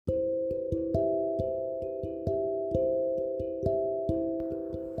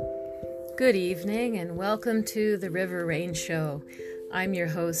Good evening and welcome to the River Rain Show. I'm your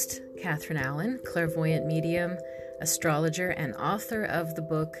host, Catherine Allen, clairvoyant medium, astrologer, and author of the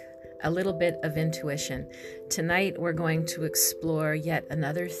book, A Little Bit of Intuition. Tonight we're going to explore yet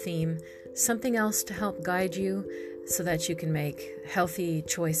another theme, something else to help guide you so that you can make healthy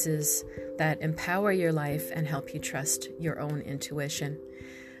choices that empower your life and help you trust your own intuition.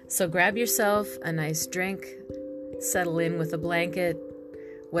 So grab yourself a nice drink, settle in with a blanket,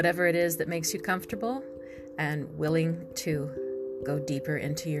 whatever it is that makes you comfortable and willing to go deeper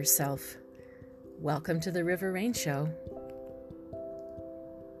into yourself. Welcome to the River Rain Show.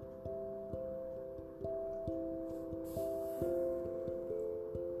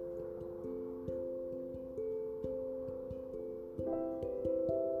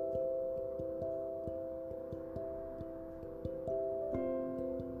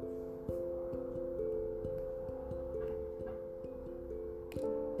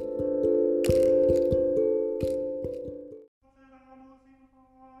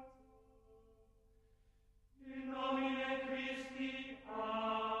 In nomine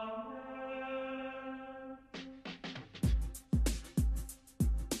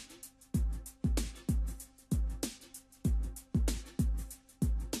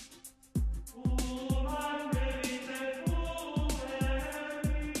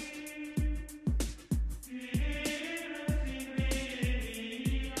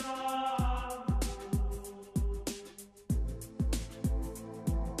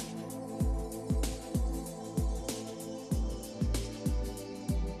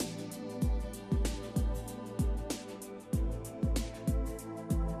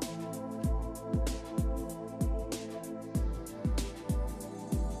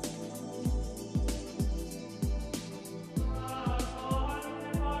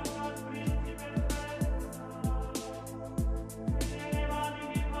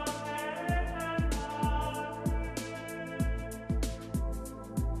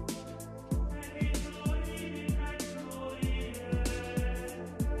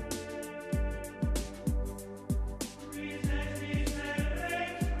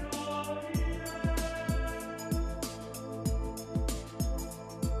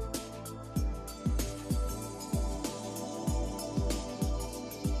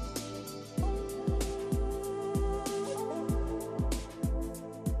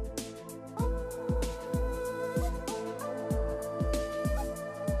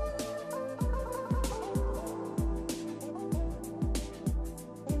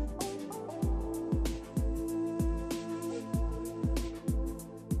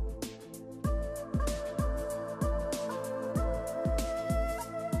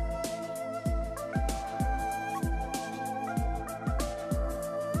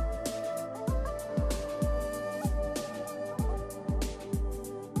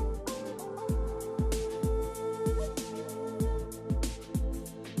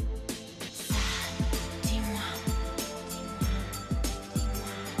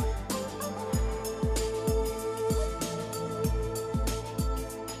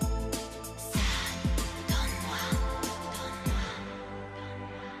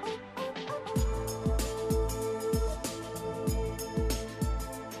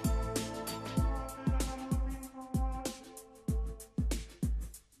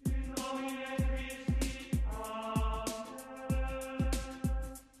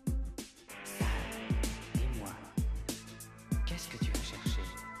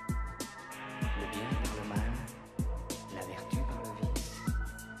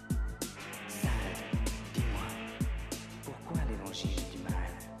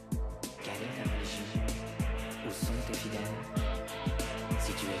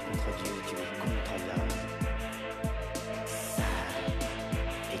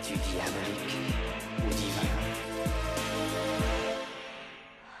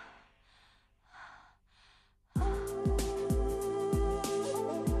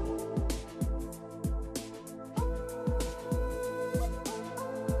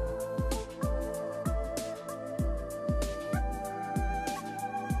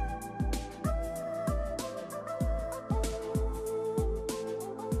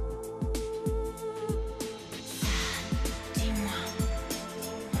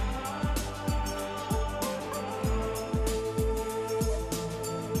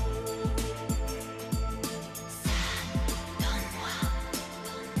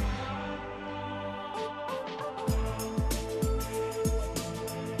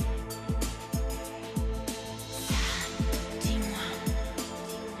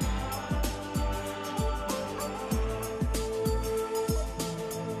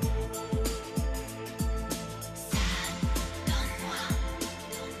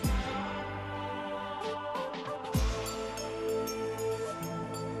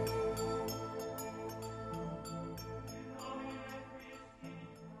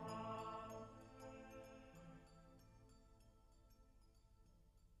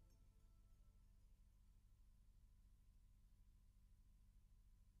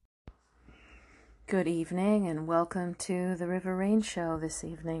Good evening and welcome to the River Rain Show this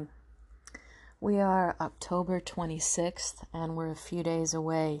evening. We are October 26th and we're a few days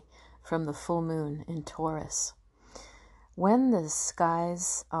away from the full moon in Taurus. When the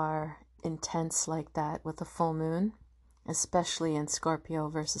skies are intense like that with the full moon, especially in Scorpio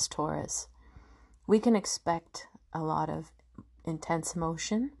versus Taurus, we can expect a lot of intense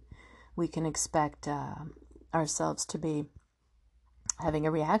emotion. We can expect ourselves to be having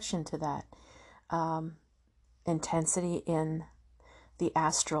a reaction to that. Intensity in the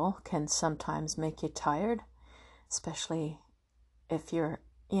astral can sometimes make you tired, especially if you're,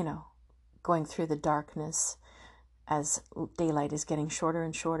 going through the darkness as daylight is getting shorter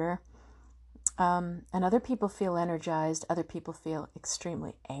and shorter. And other people feel energized. Other people feel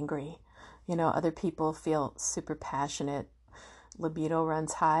extremely angry. Other people feel super passionate. Libido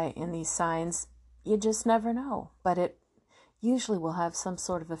runs high in these signs. You just never know, but it usually will have some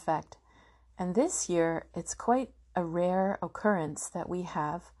sort of effect. And this year, it's quite a rare occurrence that we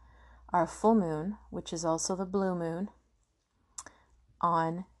have our full moon, which is also the blue moon,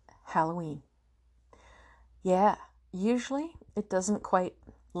 on Halloween. Yeah, usually it doesn't quite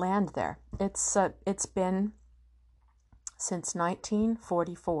land there. It's been since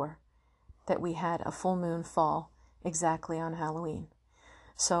 1944 that we had a full moon fall exactly on Halloween.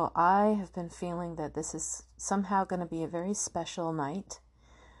 So I have been feeling that this is somehow going to be a very special night.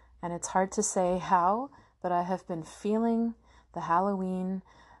 And it's hard to say how, but I have been feeling the Halloween,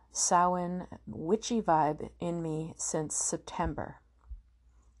 Samhain, witchy vibe in me since September.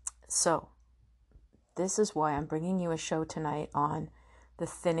 So, this is why I'm bringing you a show tonight on the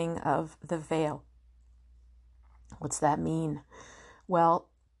thinning of the veil. What's that mean? Well,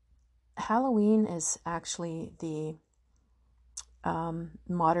 Halloween is actually the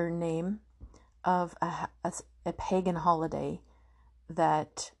modern name of a pagan holiday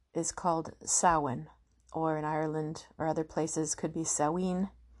that is called Samhain, or in Ireland or other places could be Samhain.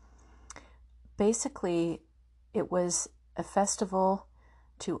 Basically, it was a festival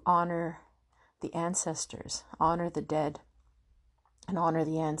to honor the ancestors, honor the dead, and honor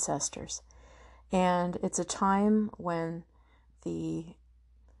the ancestors. And it's a time when the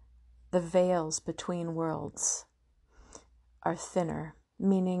veils between worlds are thinner,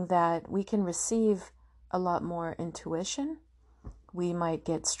 meaning that we can receive a lot more intuition. We might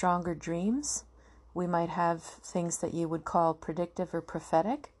get stronger dreams. We might have things that you would call predictive or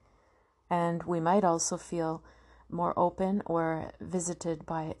prophetic. And we might also feel more open or visited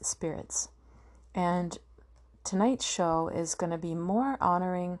by spirits. And tonight's show is going to be more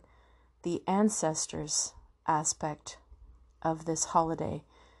honoring the ancestors aspect of this holiday.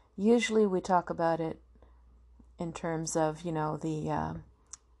 Usually we talk about it in terms of, the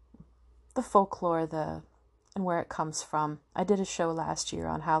folklore, and where it comes from. I did a show last year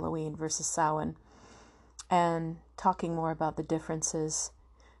on Halloween versus Samhain and talking more about the differences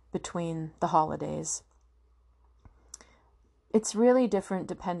between the holidays. It's really different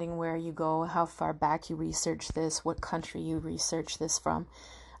depending where you go, how far back you research this, what country you research this from.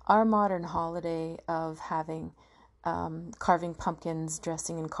 Our modern holiday of having carving pumpkins,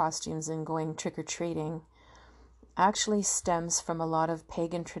 dressing in costumes, and going trick-or-treating actually stems from a lot of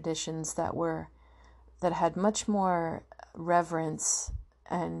pagan traditions that had much more reverence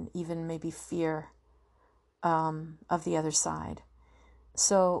and even maybe fear of the other side.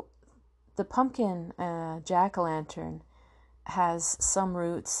 So the pumpkin jack-o'-lantern has some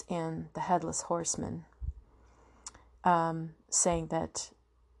roots in the headless horseman, saying that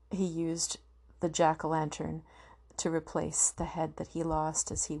he used the jack-o'-lantern to replace the head that he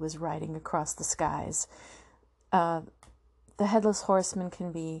lost as he was riding across the skies. The headless horseman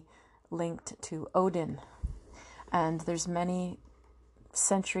can be linked to Odin, and there's many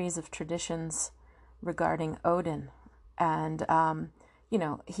centuries of traditions regarding Odin, and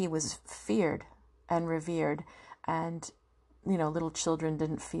he was feared and revered, and little children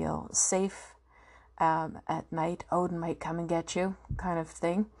didn't feel safe at night. Odin might come and get you, kind of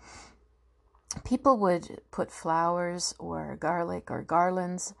thing. People would put flowers or garlic or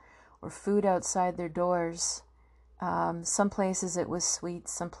garlands or food outside their doors. Some places it was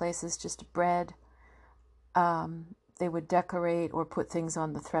sweets, some places just bread. They would decorate or put things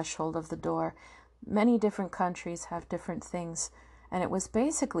on the threshold of the door. Many different countries have different things, and it was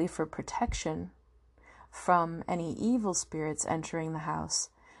basically for protection from any evil spirits entering the house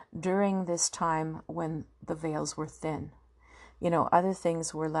during this time when the veils were thin. Other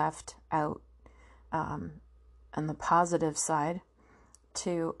things were left out on the positive side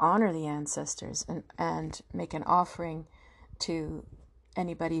to honor the ancestors and make an offering to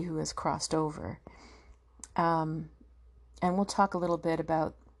anybody who has crossed over. And we'll talk a little bit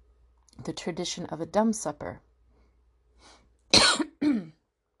about the tradition of a dumb supper.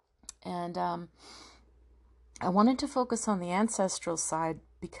 And I wanted to focus on the ancestral side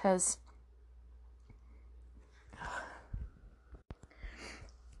because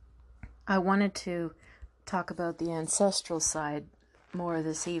I wanted to talk about the ancestral side more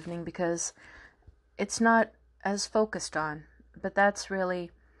this evening because it's not as focused on, but that's really,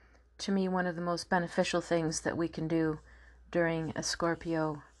 to me, one of the most beneficial things that we can do during a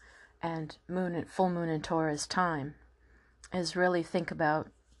Scorpio and full moon in Taurus time is really think about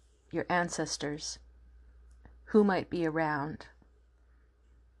your ancestors. Who might be around?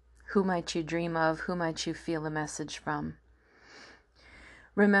 Who might you dream of? Who might you feel a message from?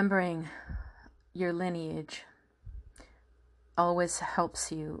 Remembering your lineage always helps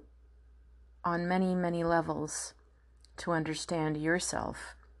you on many, many levels to understand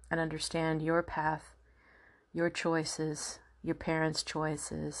yourself and understand your path, your choices, your parents'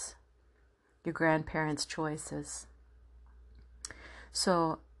 choices, your grandparents' choices.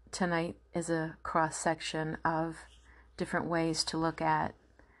 So tonight is a cross-section of different ways to look at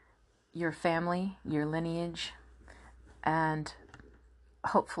your family, your lineage, and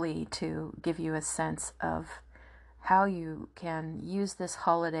hopefully to give you a sense of how you can use this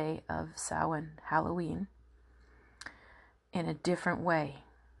holiday of Samhain, Halloween, in a different way.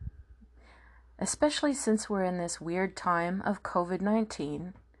 Especially since we're in this weird time of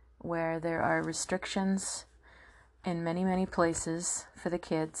COVID-19, where there are restrictions in many, many places for the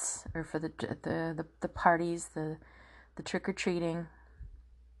kids, or for the parties, the trick-or-treating.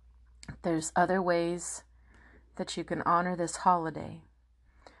 There's other ways that you can honor this holiday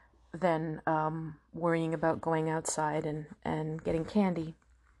than worrying about going outside and getting candy.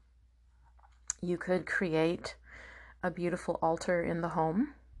 You could create a beautiful altar in the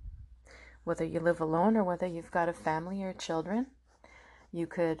home, whether you live alone or whether you've got a family or children. You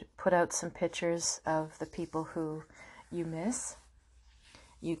could put out some pictures of the people who you miss.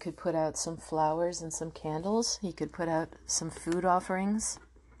 You could put out some flowers and some candles. You could put out some food offerings.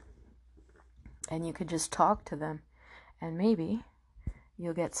 And you could just talk to them. And maybe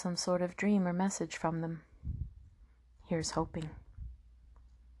you'll get some sort of dream or message from them. Here's hoping.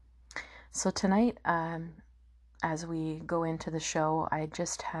 So tonight, as we go into the show, I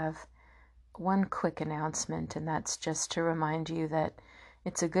just have one quick announcement, and that's just to remind you that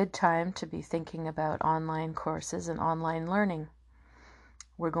it's a good time to be thinking about online courses and online learning.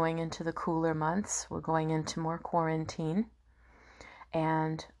 We're going into the cooler months. We're going into more quarantine.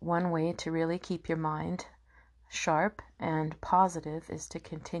 And one way to really keep your mind sharp and positive is to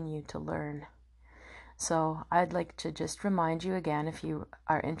continue to learn. So I'd like to just remind you again, if you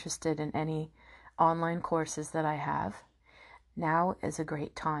are interested in any online courses that I have, now is a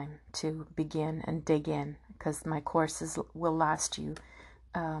great time to begin and dig in, because my courses will last you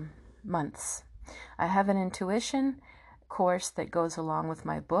months. I have an intuition course that goes along with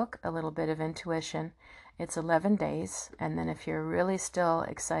my book, A Little Bit of Intuition. It's 11 days, and then if you're really still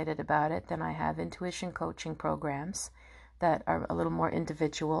excited about it, then I have intuition coaching programs that are a little more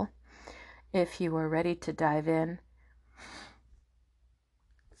individual. If you are ready to dive in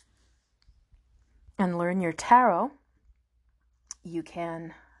and learn your tarot, you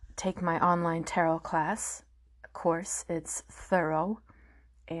can take my online tarot class course. It's thorough,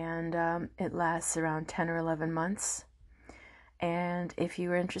 and it lasts around 10 or 11 months. And if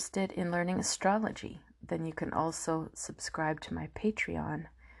you are interested in learning astrology, then you can also subscribe to my Patreon.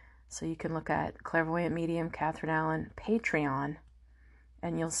 So you can look at Clairvoyant Medium Catherine Allen Patreon,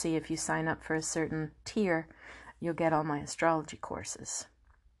 and you'll see if you sign up for a certain tier, you'll get all my astrology courses.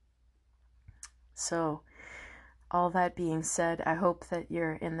 So all that being said, I hope that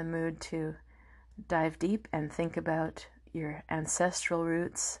you're in the mood to dive deep and think about your ancestral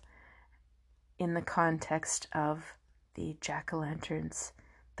roots in the context of the jack-o'-lanterns,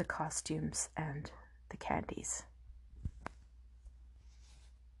 the costumes, and the candies.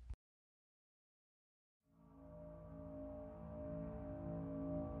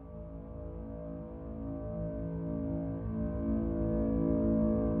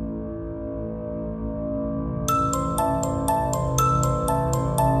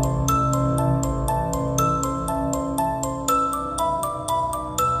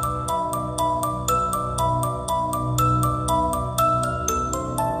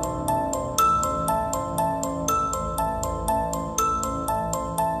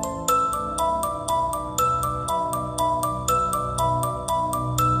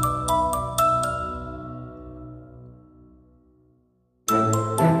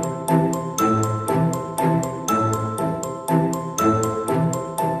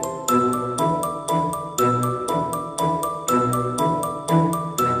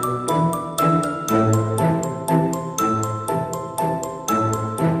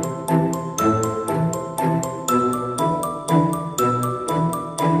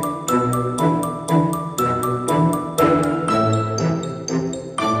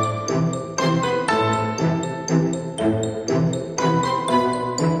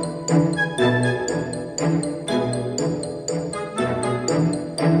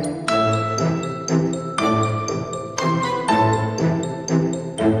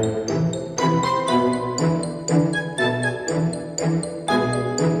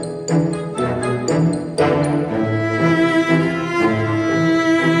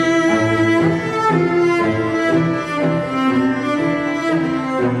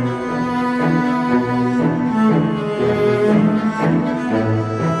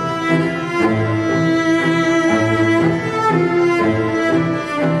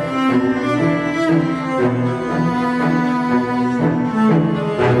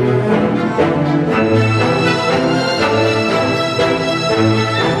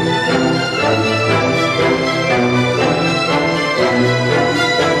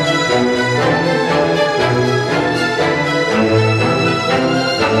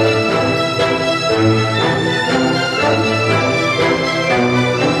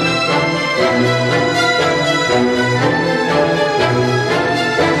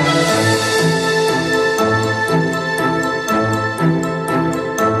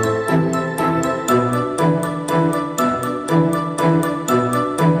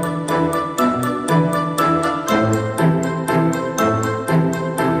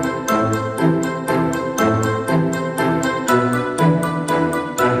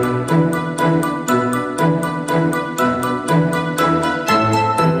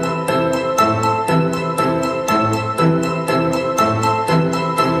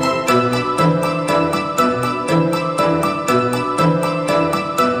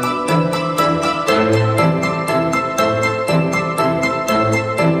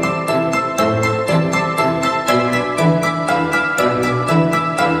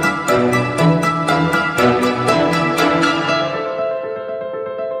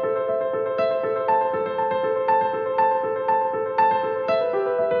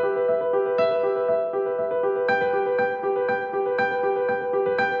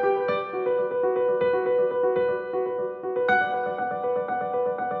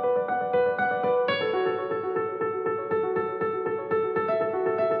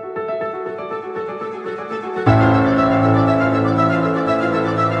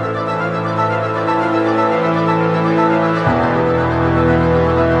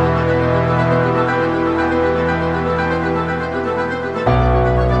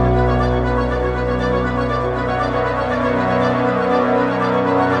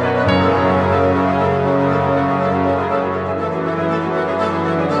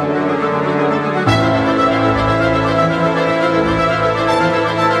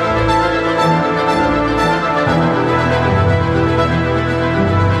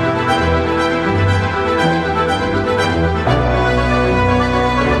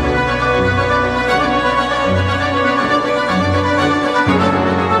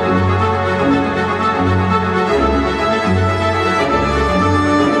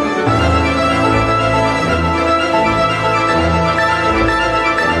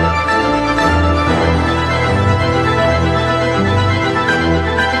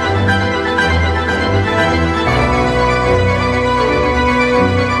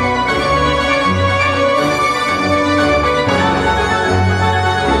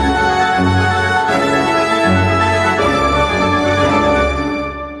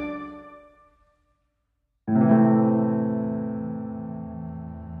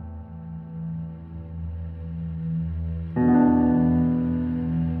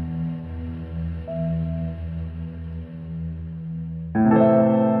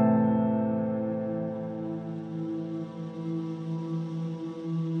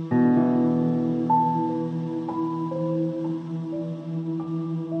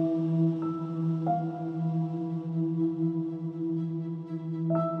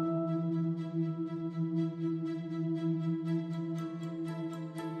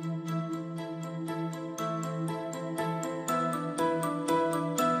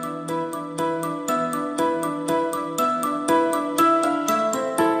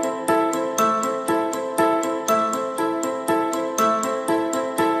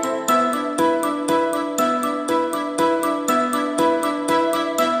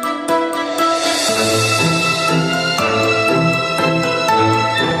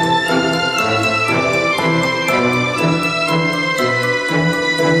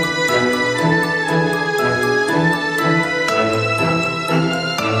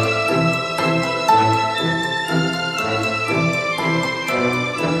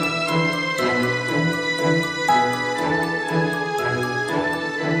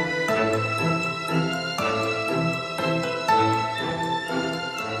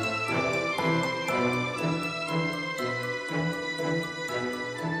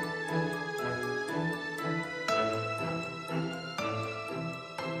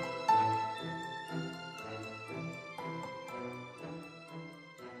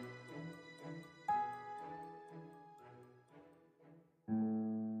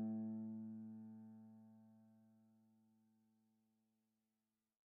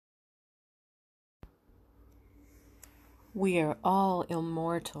 We are all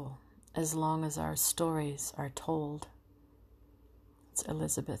immortal as long as our stories are told. It's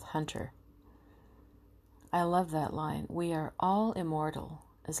Elizabeth Hunter. I love that line. We are all immortal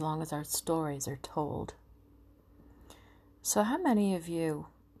as long as our stories are told. So how many of you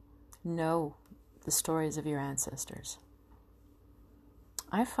know the stories of your ancestors?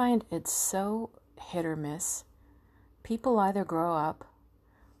 I find it's so hit or miss. People either grow up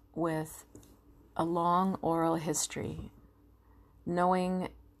with a long oral history, knowing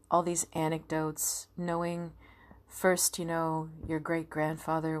all these anecdotes, knowing first, your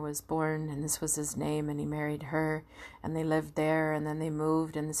great-grandfather was born and this was his name and he married her and they lived there and then they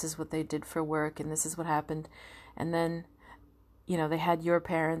moved and this is what they did for work and this is what happened. And then, they had your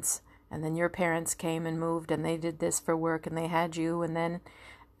parents and then your parents came and moved and they did this for work and they had you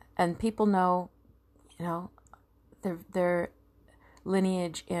and people know, their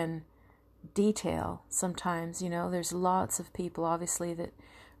lineage in detail. Sometimes, there's lots of people obviously that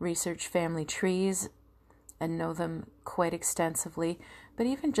research family trees and know them quite extensively, but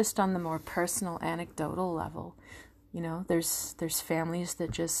even just on the more personal anecdotal level, there's families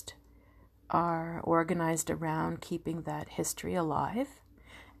that just are organized around keeping that history alive,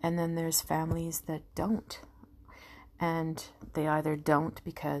 and then there's families that don't, and they either don't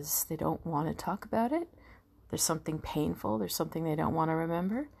because they don't want to talk about it, there's something painful, there's something they don't want to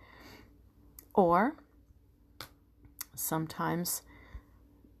remember, or sometimes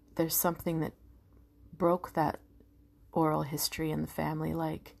there's something that broke that oral history in the family,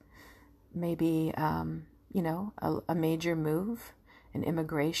 like maybe, a major move, an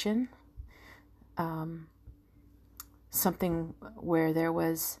immigration, something where there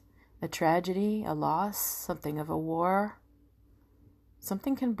was a tragedy, a loss, something of a war.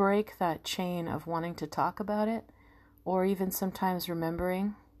 Something can break that chain of wanting to talk about it, or even sometimes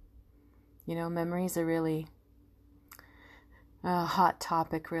remembering. Memories are really a hot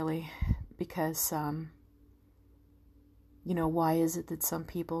topic, really, because, why is it that some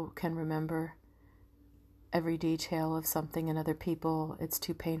people can remember every detail of something and other people it's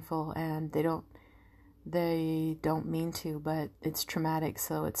too painful and they don't mean to, but it's traumatic,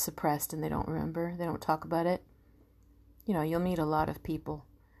 so it's suppressed and they don't remember, they don't talk about it. You'll meet a lot of people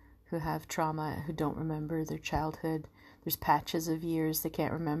who have trauma who don't remember their childhood. There's patches of years they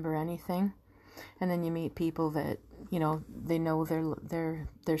can't remember anything. And then you meet people that, they know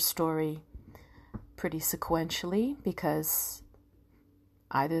their story pretty sequentially because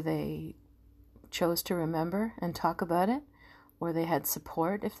either they chose to remember and talk about it, or they had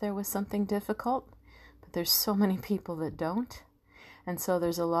support if there was something difficult. But there's so many people that don't. And so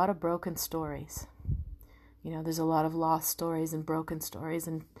there's a lot of broken stories. There's a lot of lost stories and broken stories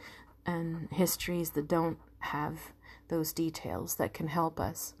and histories that don't have those details that can help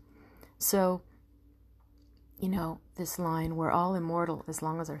us. So, this line, we're all immortal as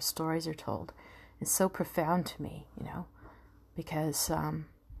long as our stories are told, is so profound to me, because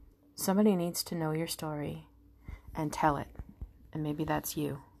somebody needs to know your story and tell it. And maybe that's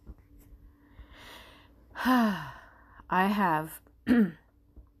you. I have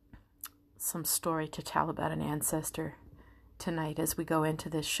some story to tell about an ancestor tonight as we go into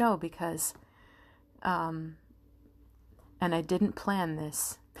this show because, and I didn't plan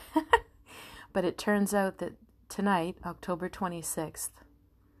this, but it turns out that tonight, October 26th,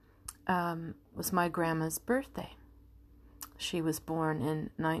 was my grandma's birthday. She was born in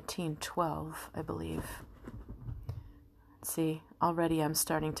 1912, I believe. Let's see, already I'm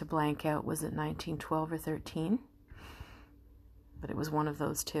starting to blank out. Was it 1912 or 13? But it was one of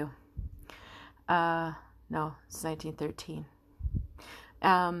those two. No, it's 1913.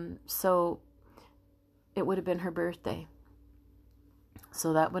 So it would have been her birthday.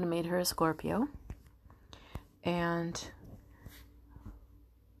 So that would have made her a Scorpio. And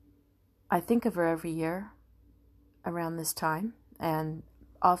I think of her every year around this time. And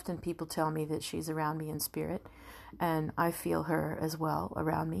often people tell me that she's around me in spirit. And I feel her as well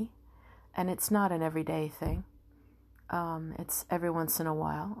around me. And it's not an everyday thing. It's every once in a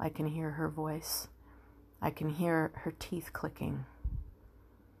while I can hear her voice. I can hear her teeth clicking.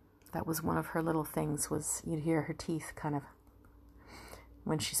 That was one of her little things, was you'd hear her teeth kind of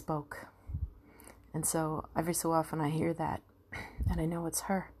when she spoke. And so every so often I hear that and I know it's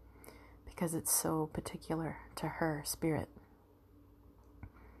her because it's so particular to her spirit.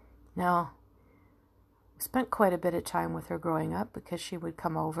 Now, we spent quite a bit of time with her growing up because she would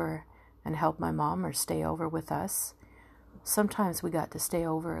come over and help my mom or stay over with us. Sometimes we got to stay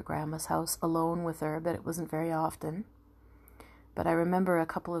over at Grandma's house alone with her, but it wasn't very often. But I remember a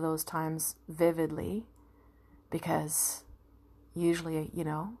couple of those times vividly because usually,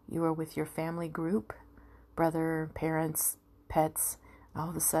 you were with your family group brother, parents, pets. All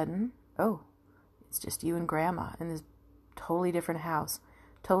of a sudden, oh, it's just you and Grandma in this totally different house,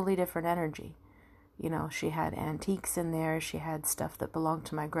 totally different energy. You know, she had antiques in there. She had stuff that belonged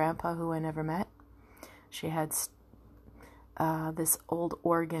to my grandpa, who I never met. She had this old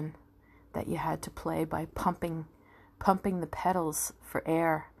organ that you had to play by pumping the pedals for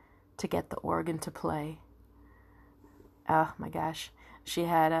air to get the organ to play. Oh my gosh. She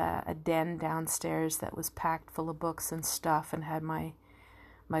had a den downstairs that was packed full of books and stuff, and had my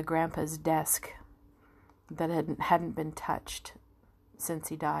grandpa's desk that hadn't been touched since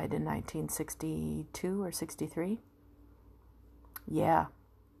he died in 1962 or 63. Yeah.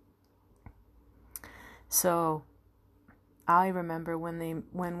 So I remember when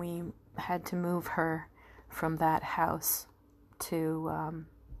we had to move her from that house to an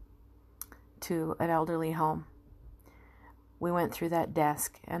elderly home. We went through that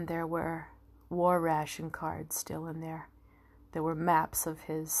desk, and there were war ration cards still in there. There were maps of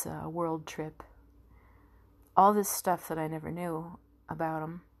his world trip. All this stuff that I never knew about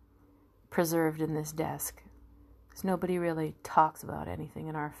him, preserved in this desk. Because nobody really talks about anything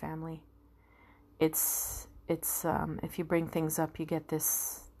in our family. It's if you bring things up, you get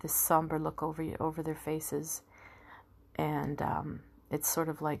this somber look over their faces, and it's sort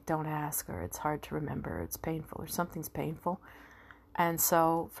of like, don't ask, or it's hard to remember, or it's painful, or something's painful. And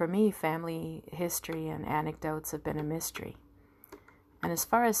so for me, family history and anecdotes have been a mystery. And as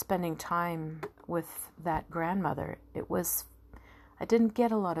far as spending time with that grandmother, I didn't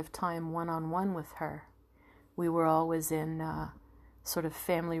get a lot of time one-on-one with her. We were always in sort of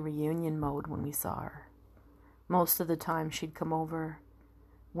family reunion mode when we saw her. Most of the time she'd come over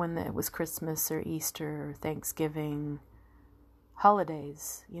when it was Christmas or Easter or Thanksgiving,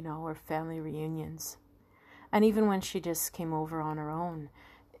 holidays, you know, or family reunions. And even when she just came over on her own,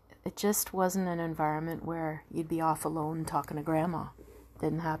 it just wasn't an environment where you'd be off alone talking to Grandma.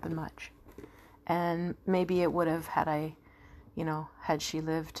 Didn't happen much. And maybe it would have had she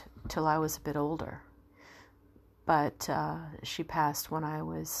lived till I was a bit older. But she passed when I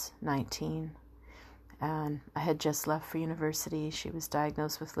was 19. And I had just left for university. She was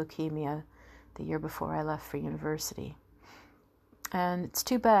diagnosed with leukemia the year before I left for university. And it's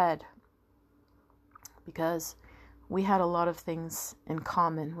too bad, because we had a lot of things in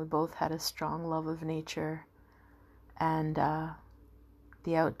common. We both had a strong love of nature and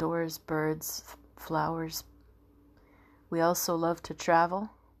the outdoors, birds, flowers. We also loved to travel.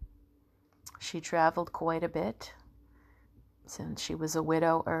 She traveled quite a bit since she was a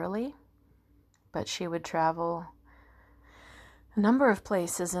widow early, but she would travel a number of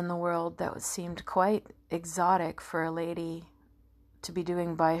places in the world that seemed quite exotic for a lady to be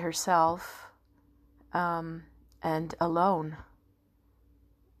doing by herself and alone.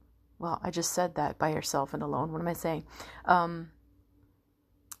 Well, I just said that, by herself and alone. What am I saying?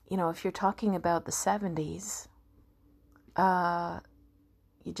 If you're talking about the 70s,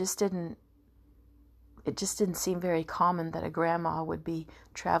 it just didn't seem very common that a grandma would be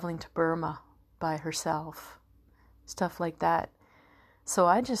traveling to Burma by herself, stuff like that. So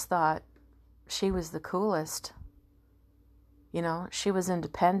I just thought she was the coolest. She was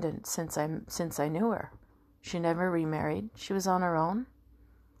independent since I knew her. She never remarried. She was on her own.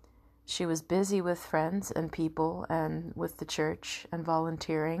 She was busy with friends and people and with the church and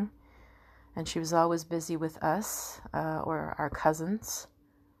volunteering. And she was always busy with us or our cousins.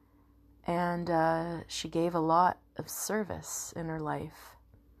 And she gave a lot of service in her life.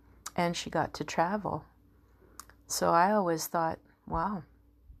 And she got to travel. So I always thought, wow,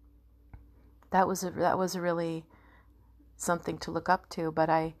 that was a really something to look up to. But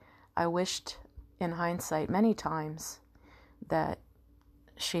I wished in hindsight many times that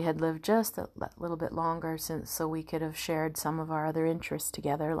she had lived just a little bit longer, so we could have shared some of our other interests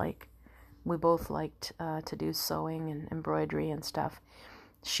together. Like, we both liked to do sewing and embroidery and stuff.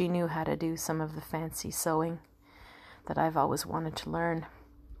 She knew how to do some of the fancy sewing that I've always wanted to learn.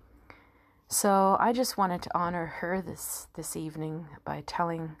 So I just wanted to honor her this evening by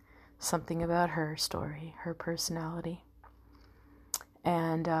telling something about her story, her personality.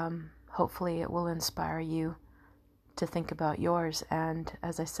 And hopefully it will inspire you to think about yours. And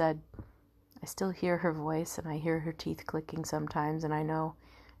as I said, I still hear her voice and I hear her teeth clicking sometimes, and I know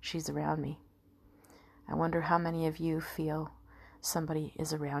she's around me. I wonder how many of you feel somebody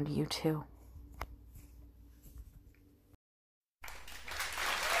is around you too.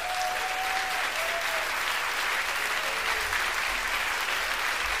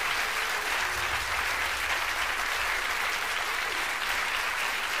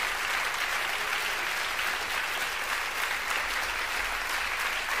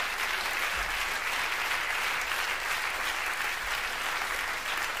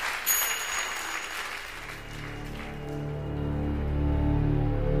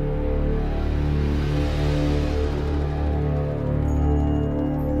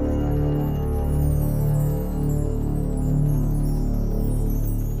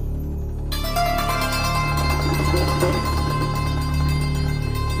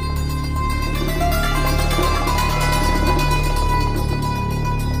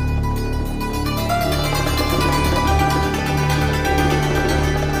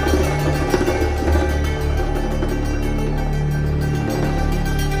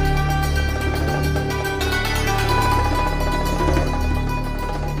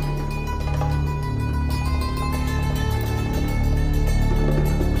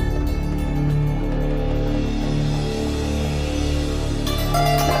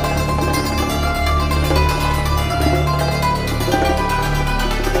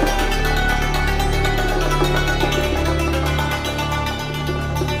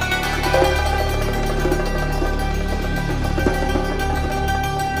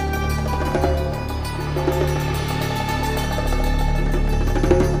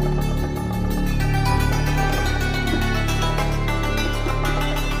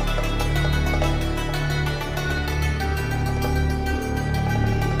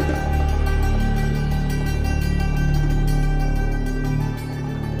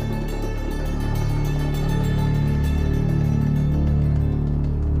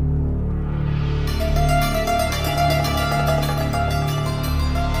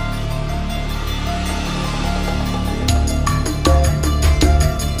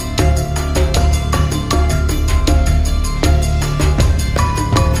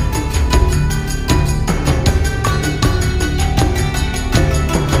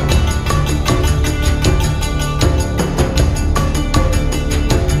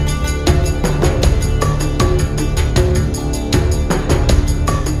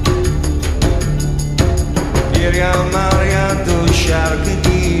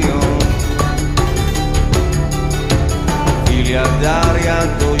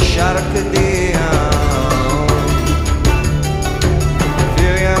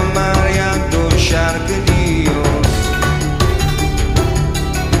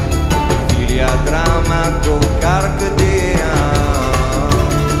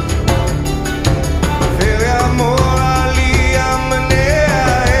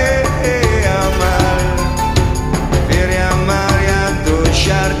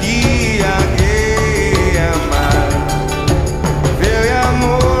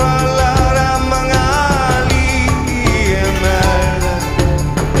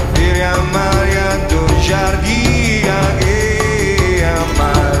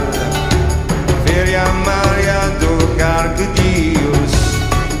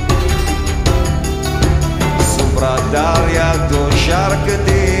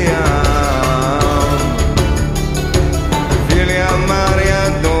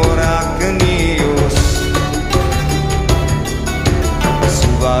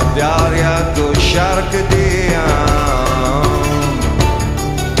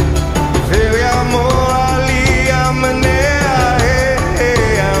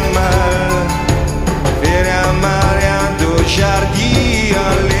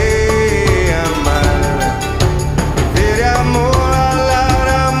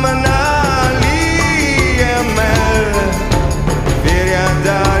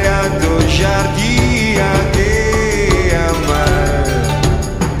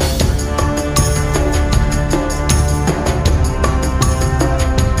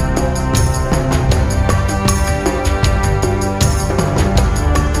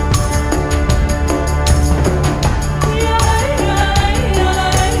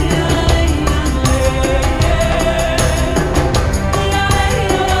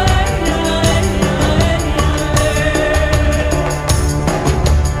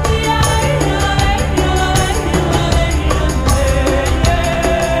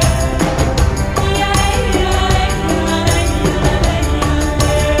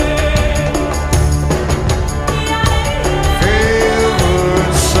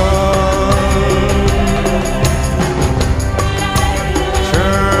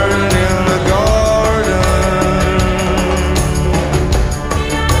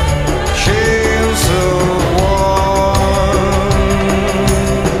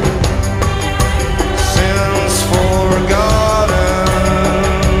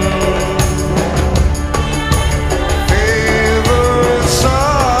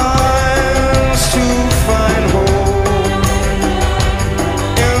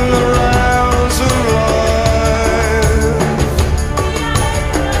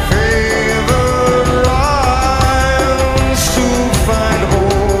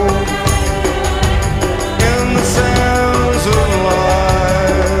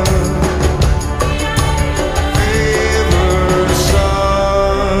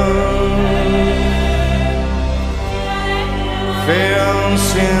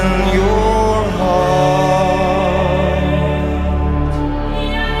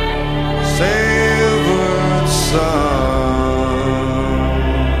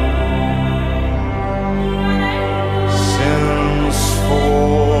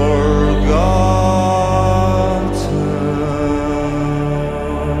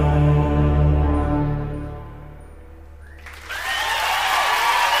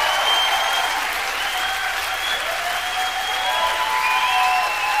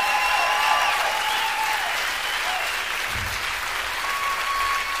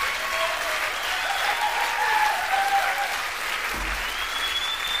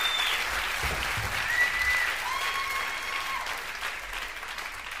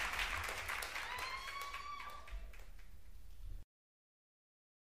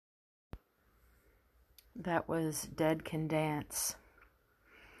 That was Dead Can Dance.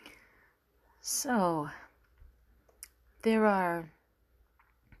 So, there are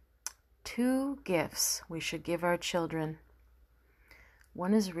two gifts we should give our children.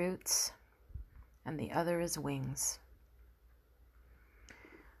 One is roots, and the other is wings.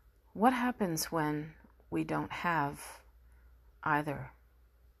 What happens when we don't have either?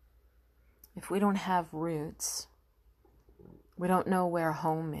 If we don't have roots, we don't know where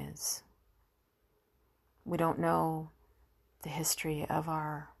home is. We don't know the history of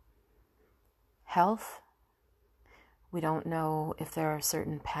our health. We don't know if there are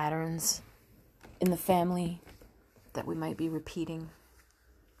certain patterns in the family that we might be repeating.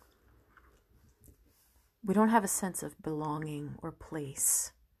 We don't have a sense of belonging or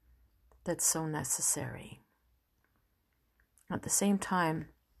place that's so necessary. At the same time,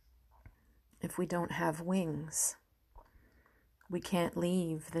 if we don't have wings, we can't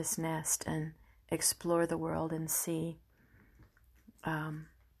leave this nest and explore the world and see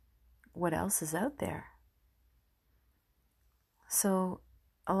what else is out there. So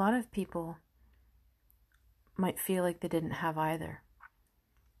a lot of people might feel like they didn't have either.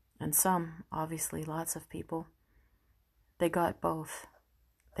 And some, obviously lots of people, they got both.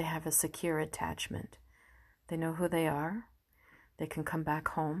 They have a secure attachment. They know who they are. They can come back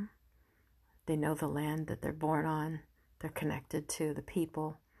home. They know the land that they're born on. They're connected to the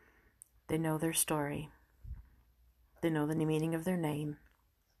people. They know their story. They know the meaning of their name.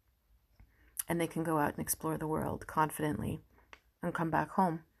 And they can go out and explore the world confidently and come back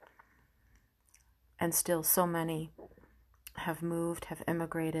home. And still so many have moved, have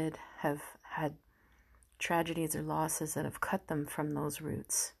immigrated, have had tragedies or losses that have cut them from those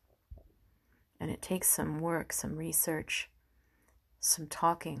roots. And it takes some work, some research, some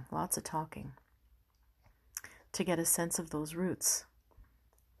talking, lots of talking, to get a sense of those roots,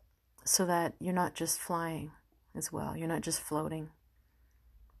 so that you're not just flying as well, you're not just floating.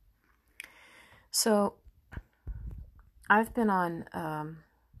 So I've been on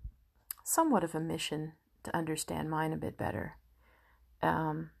somewhat of a mission to understand mine a bit better,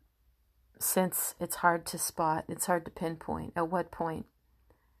 since it's hard to spot, it's hard to pinpoint at what point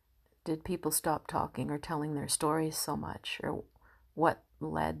did people stop talking or telling their stories so much, or what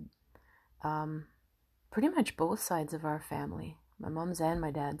led pretty much both sides of our family, my mom's and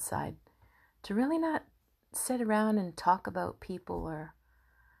my dad's side, to really not sit around and talk about people or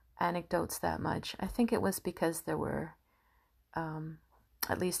anecdotes that much. I think it was because there were,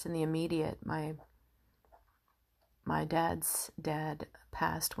 at least in the immediate, my dad's dad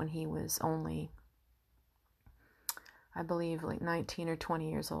passed when he was only, I believe, like 19 or 20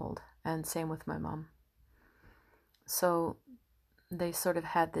 years old, and same with my mom. So they sort of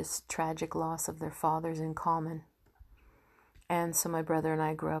had this tragic loss of their fathers in common. And so my brother and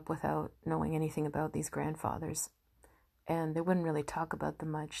I grew up without knowing anything about these grandfathers. And they wouldn't really talk about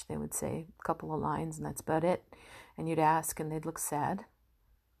them much. They would say a couple of lines and that's about it. And you'd ask and they'd look sad.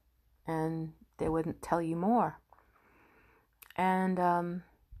 And they wouldn't tell you more. And,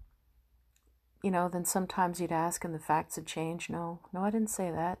 then sometimes you'd ask and the facts had changed. No, I didn't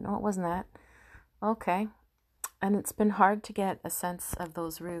say that. No, it wasn't that. Okay. And it's been hard to get a sense of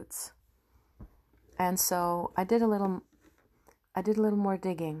those roots. And so I did a little more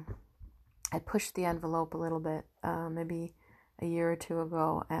digging. I pushed the envelope a little bit, maybe a year or two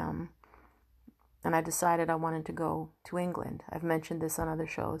ago, and I decided I wanted to go to England. I've mentioned this on other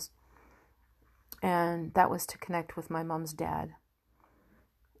shows. And that was to connect with my mom's dad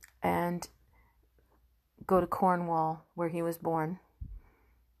and go to Cornwall, where he was born.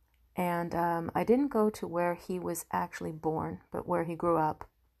 And I didn't go to where he was actually born, but where he grew up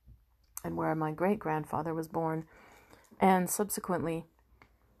and where my great-grandfather was born. And subsequently,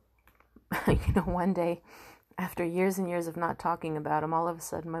 one day, after years and years of not talking about him, all of a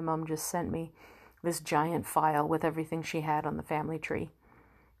sudden my mom just sent me this giant file with everything she had on the family tree.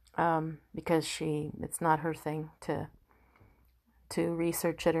 Because it's not her thing to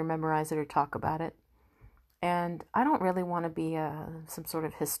research it or memorize it or talk about it. And I don't really want to be some sort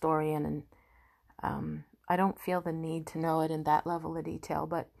of historian, and I don't feel the need to know it in that level of detail,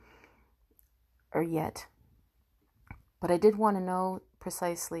 but I did want to know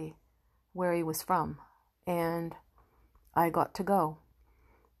precisely where he was from, and I got to go.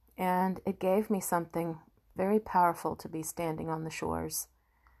 And it gave me something very powerful to be standing on the shores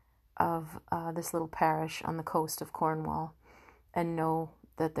of this little parish on the coast of Cornwall and know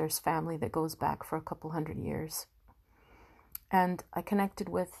that there's family that goes back for a couple hundred years. And I connected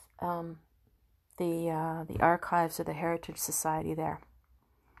with the archives of the Heritage Society there,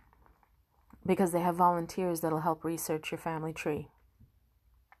 because they have volunteers that'll help research your family tree.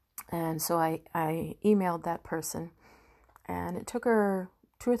 And so I emailed that person, and it took her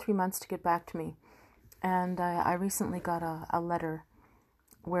 2 or 3 months to get back to me. And I recently got a letter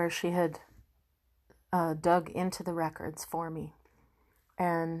where she had dug into the records for me.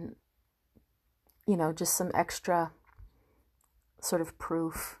 And, just some extra sort of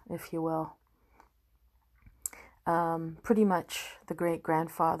proof, if you will. Pretty much the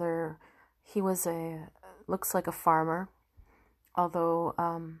great-grandfather, he was looks like a farmer, although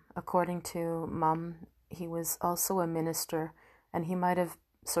according to Mom, he was also a minister, and he might have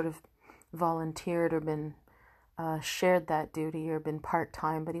sort of volunteered or been shared that duty or been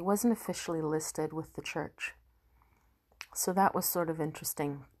part-time, but he wasn't officially listed with the church. So that was sort of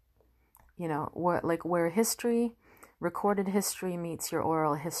interesting, where history, recorded history meets your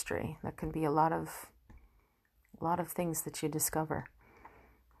oral history. That can be a lot of things that you discover.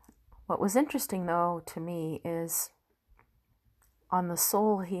 What was interesting, though, to me is on the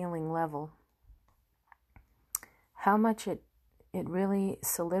soul healing level, how much it really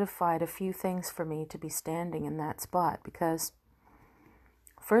solidified a few things for me to be standing in that spot. Because,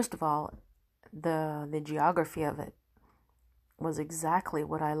 first of all, the geography of it was exactly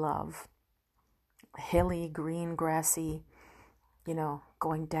what I love. Hilly, green, grassy,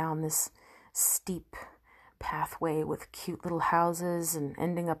 going down this steep pathway with cute little houses and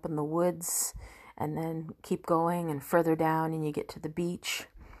ending up in the woods, and then keep going and further down and you get to the beach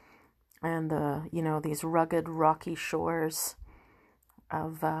and these rugged rocky shores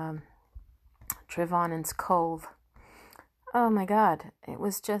of Trevannan's Cove. Oh my God, it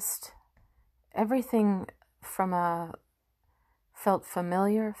was just everything felt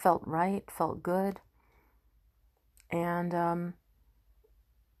familiar, felt right, felt good. And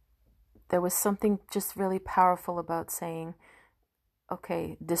there was something just really powerful about saying,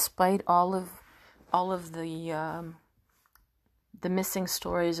 okay, despite all of the missing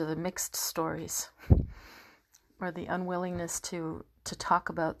stories or the mixed stories or the unwillingness to talk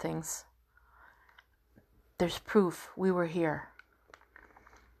about things, there's proof we were here.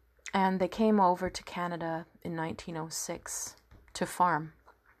 And they came over to Canada in 1906 to farm.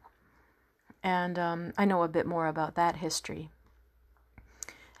 And I know a bit more about that history.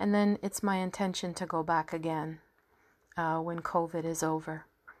 And then it's my intention to go back again when COVID is over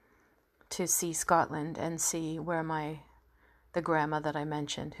to see Scotland and see where the grandma that I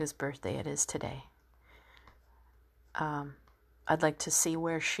mentioned, whose birthday it is today. I'd like to see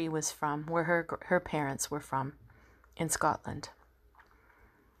where she was from, where her parents were from in Scotland.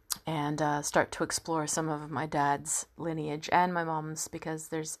 And start to explore some of my dad's lineage and my mom's, because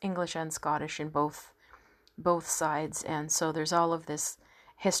there's English and Scottish in both sides, and so there's all of this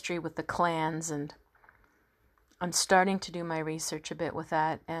history with the clans, and I'm starting to do my research a bit with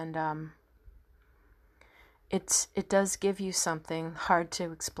that, and it does give you something hard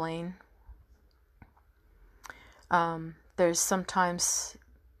to explain. There's sometimes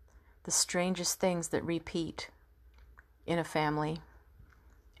the strangest things that repeat in a family.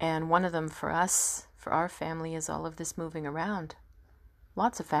 And one of them for us, for our family, is all of this moving around.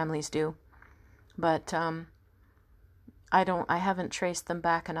 Lots of families do. But I haven't traced them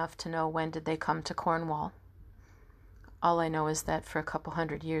back enough to know when did they come to Cornwall. All I know is that for a couple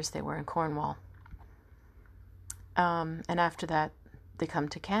hundred years they were in Cornwall. And after that, they come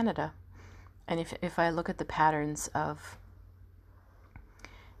to Canada. And if I look at the patterns of,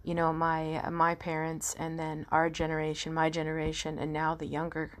 my parents, and then our generation, my generation, and now the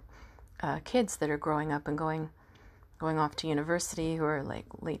younger kids that are growing up and going off to university, who are like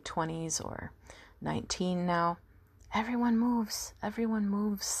late 20s or 19 now, everyone moves.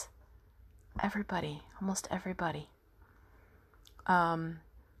 Everybody, almost everybody. I'd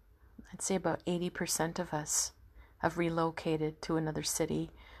say about 80% of us have relocated to another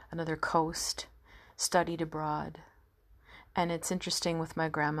city, another coast, studied abroad. And it's interesting with my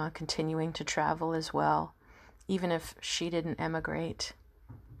grandma continuing to travel as well, even if she didn't emigrate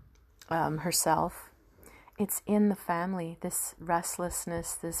herself. It's in the family, this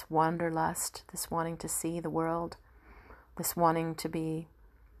restlessness, this wanderlust, this wanting to see the world, this wanting to be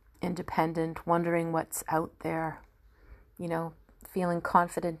independent, wondering what's out there, feeling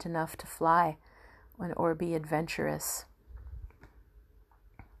confident enough to fly or be adventurous.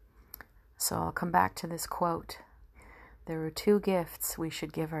 So I'll come back to this quote. There are two gifts we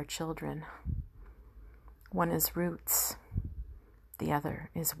should give our children. One is roots, the other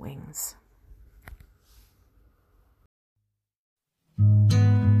is wings.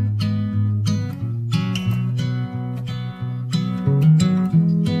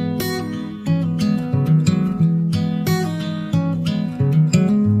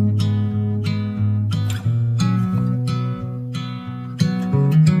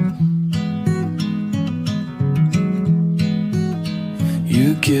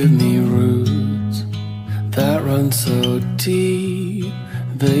 You give me roots that run so deep,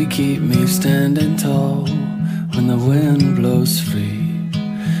 they keep me standing tall when the wind blows free.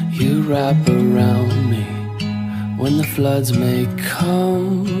 You wrap around me when the floods may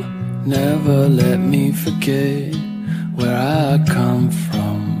come, never let me forget where I come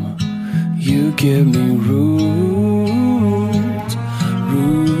from. You give me roots,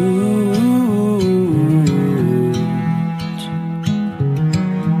 roots.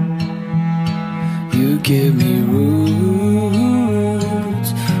 You give me roots,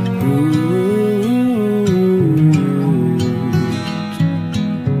 roots.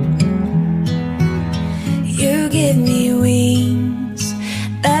 You give me wings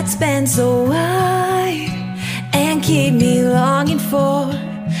that span so wide and keep me longing for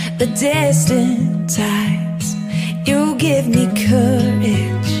the distant tides. You give me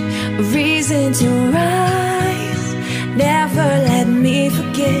courage, a reason to rise. Never let me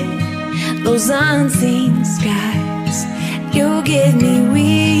forget those unseen skies. You give me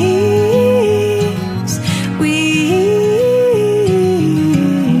wings, wings.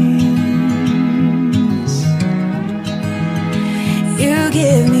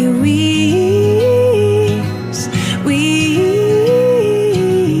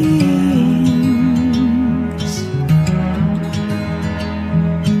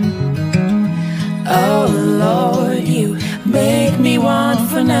 Oh Lord, you make me want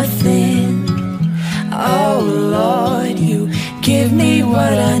for nothing. Oh Lord, you give me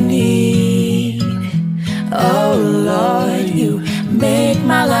what I need. Oh Lord, you make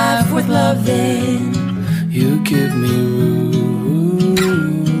my life worth loving. You give me root.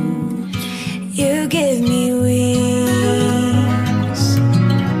 You give me wings.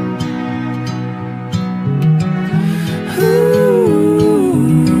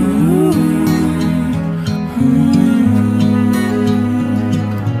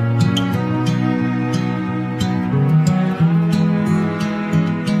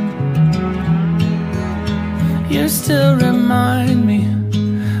 You still remind me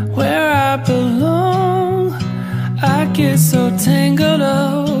where I belong. I get so tangled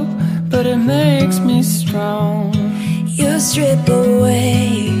up, but it makes me strong. You strip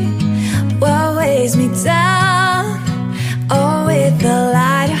away what weighs me down. Oh, with a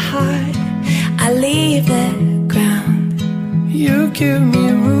lighter heart, I leave the ground. You give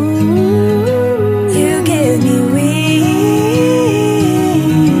me room. You give me wings.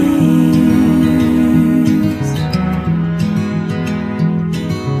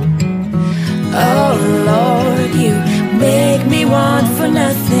 Oh Lord, you make me want for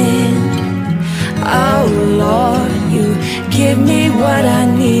nothing. Oh Lord, you give me what I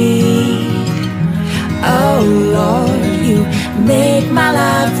need. Oh Lord, you make my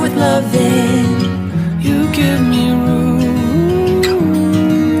life worth loving. You give me room.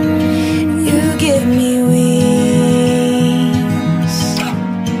 You give me wings.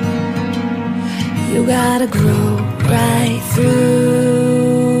 You gotta grow right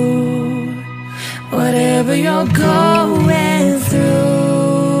through whatever you're going through.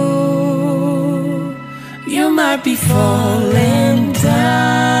 You might be falling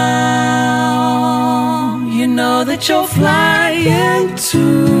down. You know that you're flying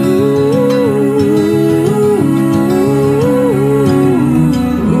too.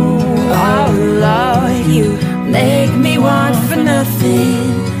 Oh Lord, you make me want for nothing.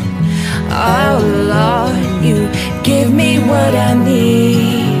 Oh Lord, you give me what I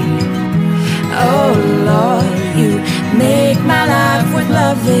need. Oh Lord, you make my life worth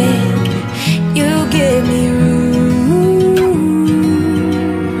loving. You give me room.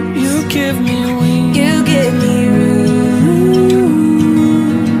 You give me wings. You give me roots.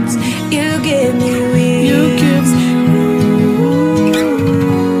 You give me wings. You give me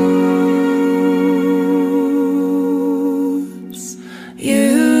roots.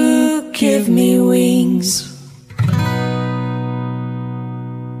 You give me wings.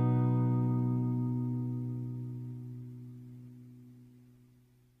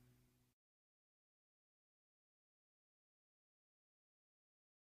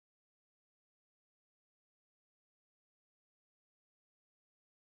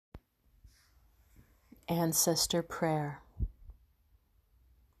 Ancestor Prayer.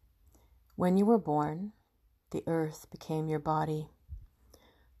 When you were born, the earth became your body,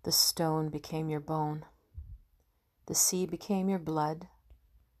 the stone became your bone, the sea became your blood,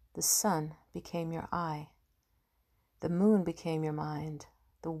 the sun became your eye, the moon became your mind,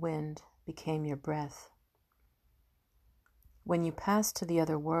 the wind became your breath. When you passed to the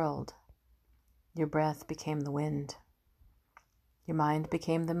other world, your breath became the wind, your mind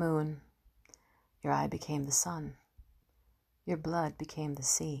became the moon, your eye became the sun, your blood became the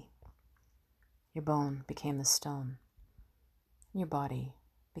sea, your bone became the stone, your body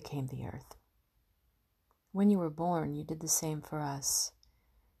became the earth. When you were born, you did the same for us.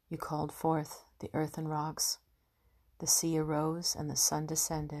 You called forth the earth and rocks, the sea arose and the sun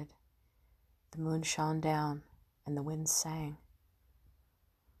descended, the moon shone down and the winds sang.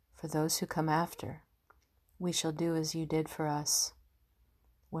 For those who come after, we shall do as you did for us.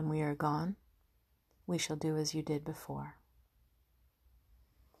 When we are gone, we shall do as you did before.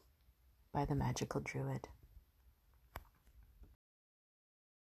 By the Magical Druid.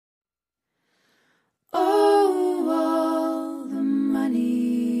 Oh, all the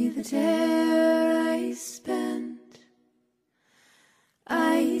money that e'er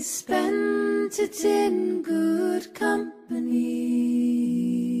I spent it in good company,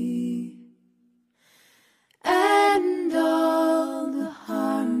 and all the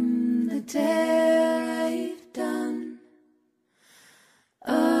harm that e'er I've done,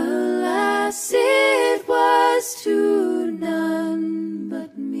 alas, it was to none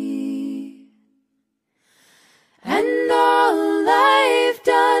but me. And all I've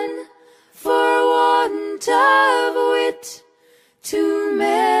done for want of wit to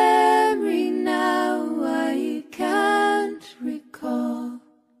memory now I can't recall.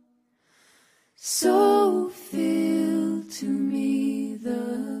 So fill to me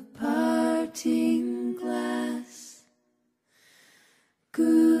the parting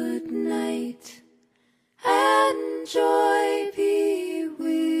Good night, and joy be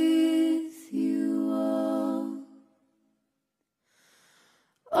with you all.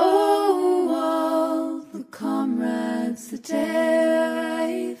 Oh, all the comrades that e'er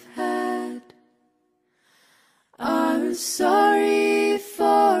I've had are sorry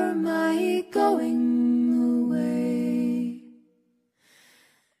for my going away,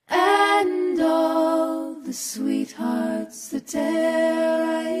 and all the sweethearts that e'er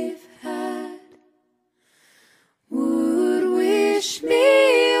I've had would wish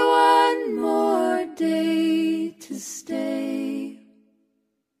me one more day to stay.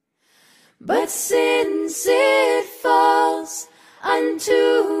 But since it falls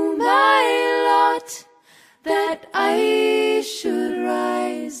unto my lot that I should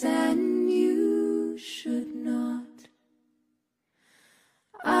rise and you should not,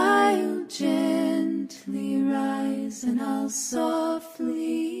 I'll gently rise and I'll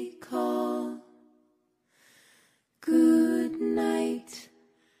softly call. Good night,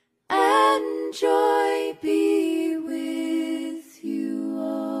 and joy be with you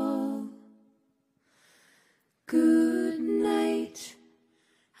all. Good night,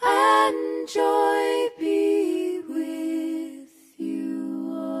 and joy be with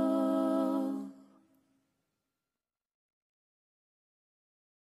you all.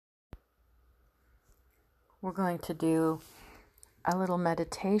 We're going to do a little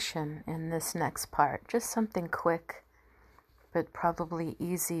meditation in this next part, just something quick, but probably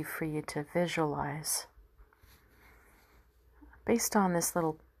easy for you to visualize. Based on this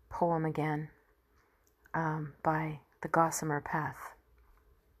little poem again, by the Gossamer Path.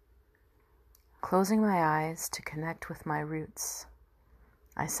 Closing my eyes to connect with my roots,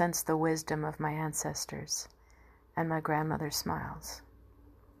 I sense the wisdom of my ancestors and my grandmother's smiles.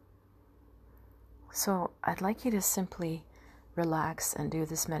 So I'd like you to simply relax and do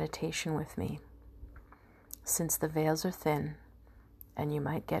this meditation with me, since the veils are thin and you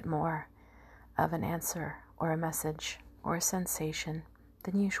might get more of an answer or a message or a sensation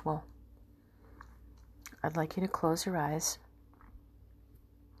than usual. I'd like you to close your eyes,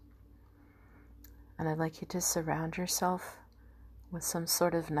 and I'd like you to surround yourself with some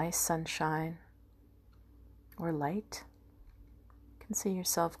sort of nice sunshine or light. You can see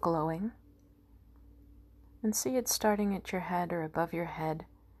yourself glowing, and see it starting at your head or above your head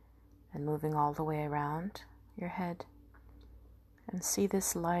and moving all the way around your head. And see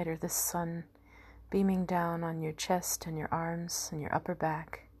this light or this sun beaming down on your chest and your arms and your upper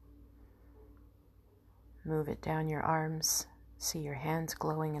back. Move it down your arms. See your hands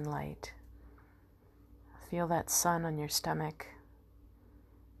glowing in light. Feel that sun on your stomach,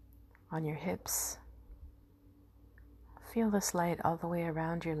 on your hips. Feel this light all the way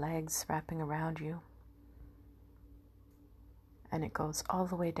around your legs, wrapping around you. And it goes all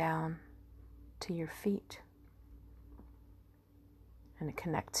the way down to your feet. And it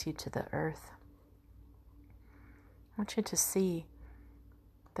connects you to the earth. I want you to see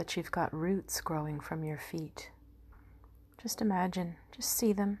that you've got roots growing from your feet. Just imagine, just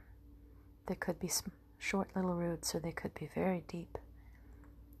see them. They could be short little roots, or they could be very deep.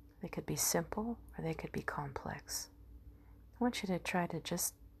 They could be simple, or they could be complex. I want you to try to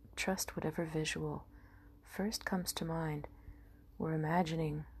just trust whatever visual first comes to mind. We're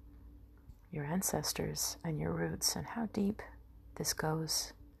imagining your ancestors and your roots and how deep this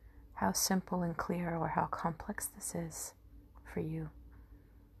goes, how simple and clear or how complex this is for you.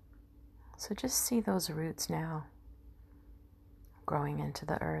 So just see those roots now growing into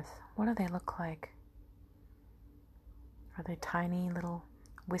the earth. What do they look like? Are they tiny little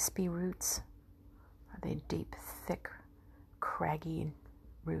wispy roots? Are they deep, thick, craggy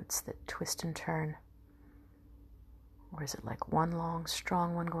roots that twist and turn? Or is it like one long,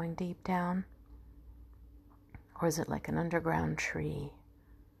 strong one going deep down? Or is it like an underground tree,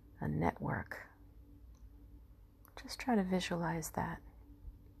 a network? Just try to visualize that.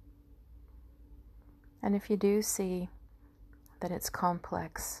 And if you do see that it's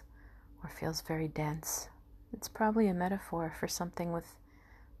complex or feels very dense, it's probably a metaphor for something with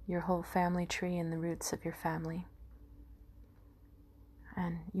your whole family tree and the roots of your family.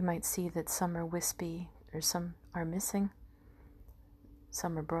 And you might see that some are wispy, or some are missing,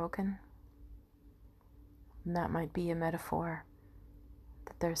 some are broken. And that might be a metaphor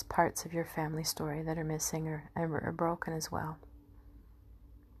that there's parts of your family story that are missing or are broken as well.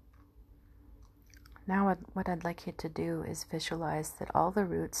 Now what I'd like you to do is visualize that all the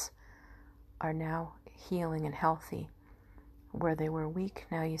roots are now healing and healthy. Where they were weak,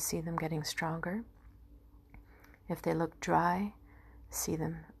 now you see them getting stronger. If they look dry, see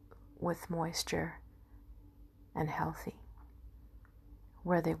them with moisture and healthy.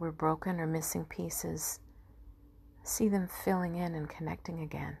 where they were broken or missing pieces, see them filling in and connecting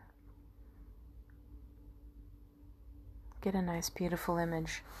again. Get a nice, beautiful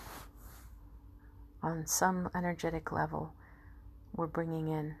image. On some energetic level, we're bringing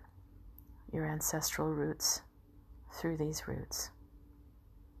in your ancestral roots through these roots.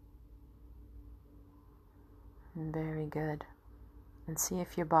 Very good. And see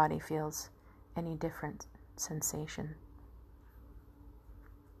if your body feels any different sensation.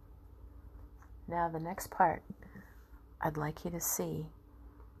 Now the next part, I'd like you to see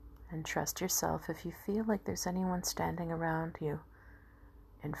and trust yourself. If you feel like there's anyone standing around you,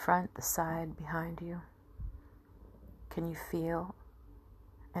 in front, the side, behind you, can you feel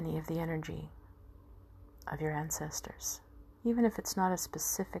any of the energy of your ancestors? Even if it's not a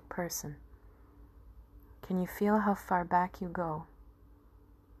specific person, can you feel how far back you go?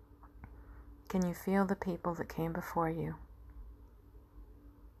 Can you feel the people that came before you?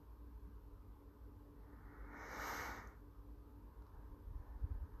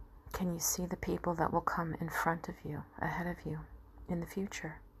 Can you see the people that will come in front of you, ahead of you, in the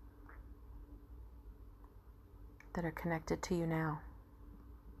future, that are connected to you now?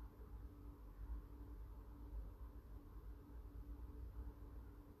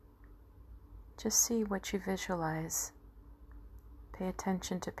 Just see what you visualize. Pay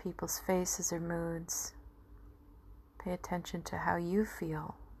attention to people's faces or moods. Pay attention to how you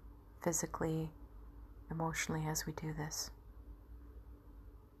feel physically, emotionally as we do this.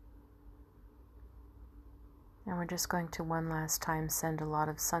 And we're just going to one last time send a lot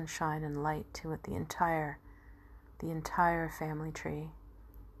of sunshine and light to it, the entire family tree,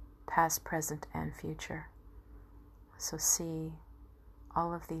 past, present, and future. So see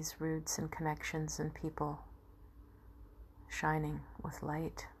all of these roots and connections and people shining with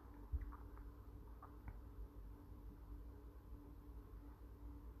light.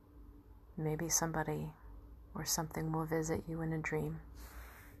 Maybe somebody or something will visit you in a dream.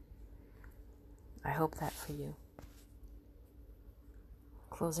 I hope that for you.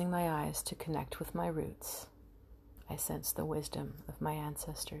 Closing my eyes to connect with my roots, I sense the wisdom of my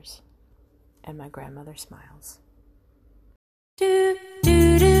ancestors, and my grandmother smiles.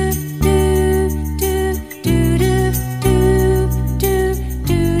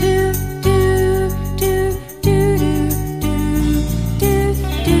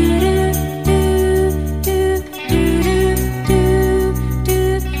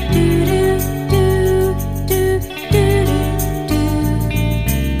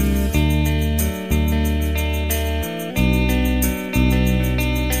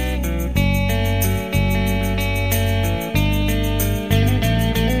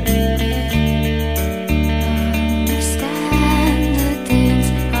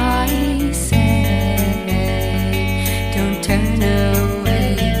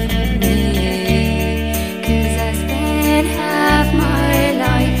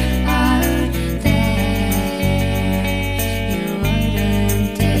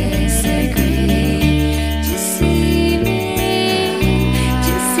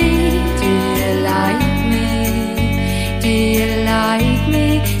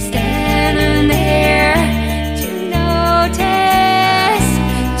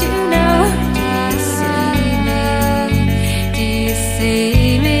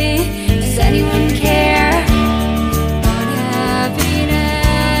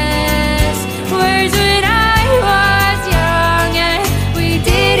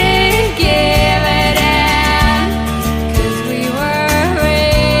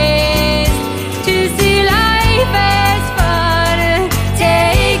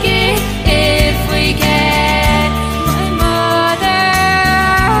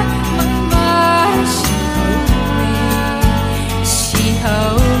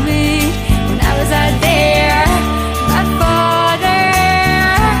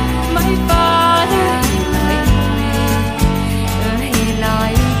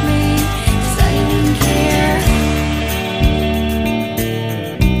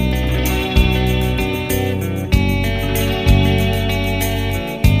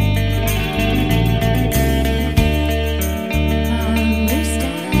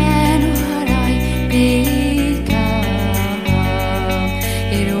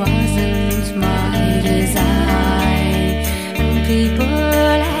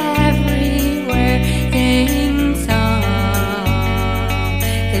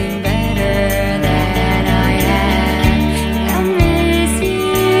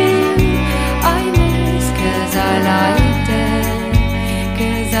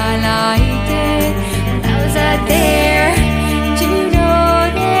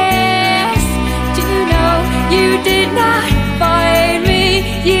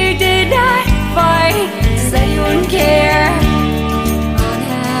 You did not fight, does anyone care?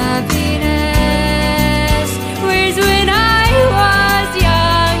 Unhappiness was when I was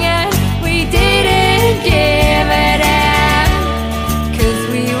young and we didn't give a damn, 'cause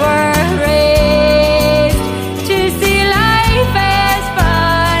we were raised to see life as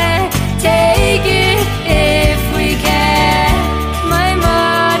fun and take it if we can. My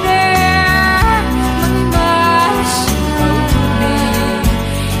mother,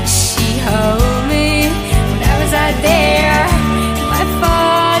 she held me when I was out there. My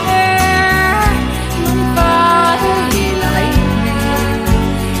father, he liked me.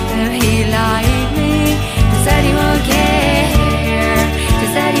 He liked me. Does anyone care?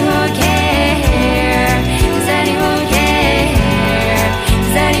 Does anyone care? Does anyone care?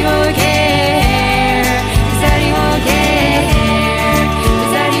 Does anyone care? Does anyone care?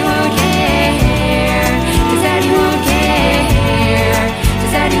 Does anyone care? Does anyone care?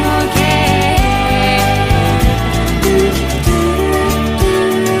 Does anyone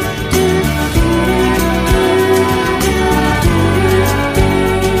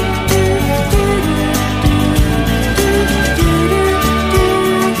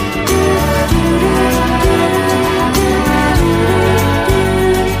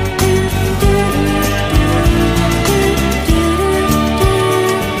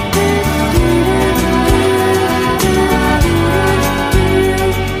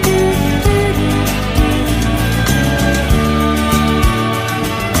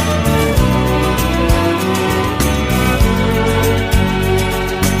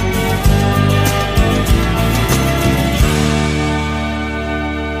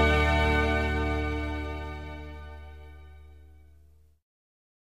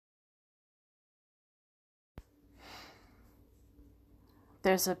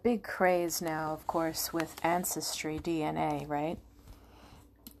There's a big craze now, of course, with ancestry DNA, right?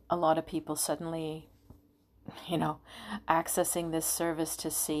 A lot of people suddenly, accessing this service to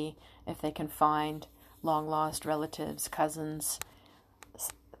see if they can find long-lost relatives, cousins,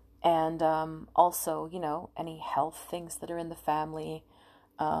 and also, any health things that are in the family,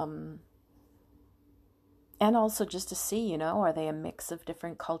 and also just to see, are they a mix of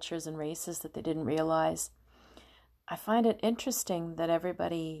different cultures and races that they didn't realize? I find it interesting that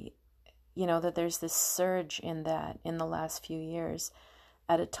everybody, that there's this surge in that in the last few years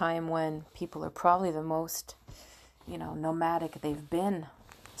at a time when people are probably the most, nomadic they've been,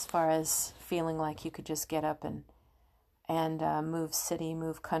 as far as feeling like you could just get up and move city,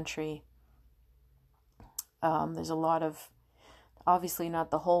 move country. There's a lot of, obviously not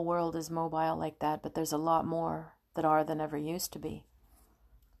the whole world is mobile like that, but there's a lot more that are than ever used to be.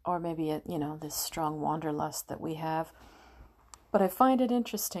 Or maybe, this strong wanderlust that we have. But I find it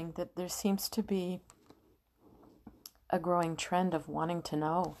interesting that there seems to be a growing trend of wanting to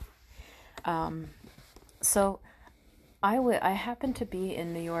know. So I happened to be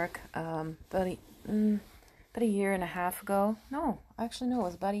in New York about a year and a half ago. No, actually, no, it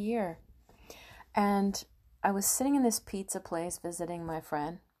was about a year. And I was sitting in this pizza place visiting my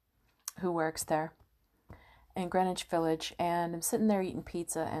friend who works there in Greenwich Village, and I'm sitting there eating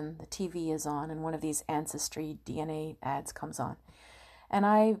pizza, and the TV is on, and one of these ancestry DNA ads comes on. And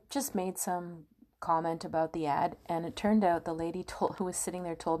I just made some comment about the ad, and it turned out the lady who was sitting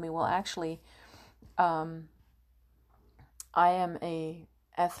there told me, well, actually, I am a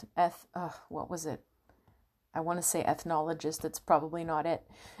what was it? I want to say ethnologist. That's probably not it.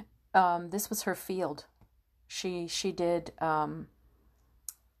 This was her field. She did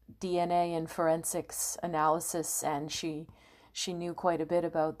DNA and forensics analysis, and she knew quite a bit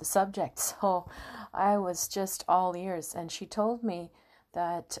about the subject. So I was just all ears, and she told me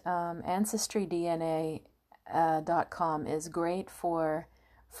that AncestryDNA.com is great for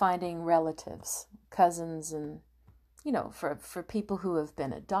finding relatives, cousins, and for people who have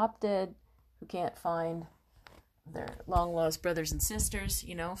been adopted, who can't find their long-lost brothers and sisters,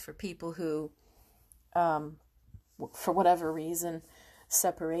 for people who, for whatever reason,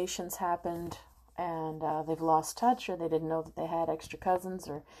 separations happened and they've lost touch, or they didn't know that they had extra cousins,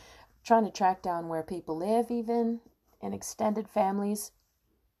 or trying to track down where people live, even in extended families.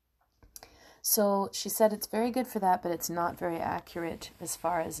 So she said it's very good for that, but it's not very accurate as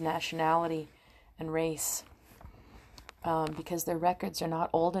far as nationality and race, because their records are not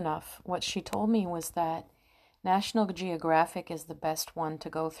old enough. What she told me was that National Geographic is the best one to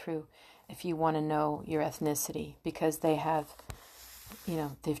go through if you want to know your ethnicity, because they have,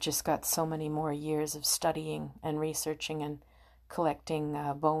 they've just got so many more years of studying and researching and collecting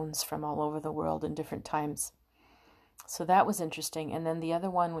bones from all over the world in different times. So that was interesting. And then the other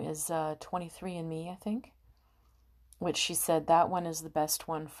one is 23andMe, I think. which she said that one is the best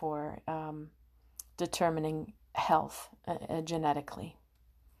one for determining health genetically.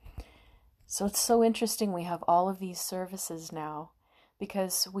 So it's so interesting we have all of these services now,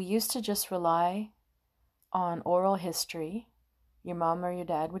 because we used to just rely on oral history. Your mom or your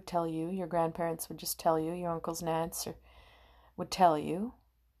dad would tell you, your grandparents would just tell you, your uncles and aunts would tell you.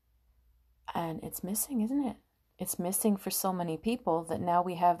 And it's missing, isn't it? It's missing for so many people that now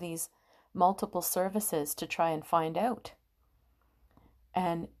we have these multiple services to try and find out.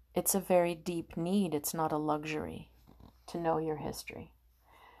 And it's a very deep need. It's not a luxury to know your history.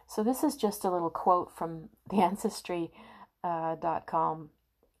 So this is just a little quote from the Ancestry.com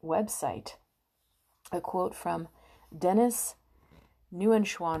website. A quote from Dennis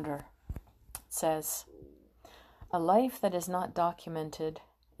Neuenschwander. It says, "A life that is not documented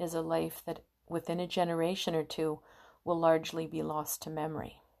is a life that within a generation or two will largely be lost to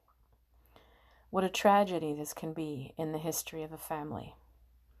memory. What a tragedy this can be in the history of a family.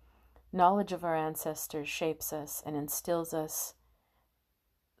 Knowledge of our ancestors shapes us and instills us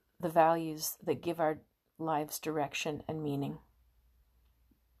the values that give our lives direction and meaning."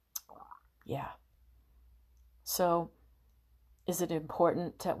 Yeah. So, is it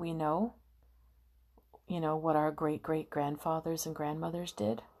important that we know, what our great-great-grandfathers and grandmothers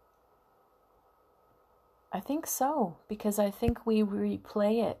did? I think so, because I think we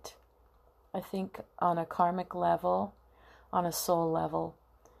replay it. I think on a karmic level, on a soul level,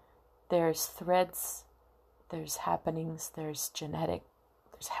 there's threads, there's happenings, there's genetic,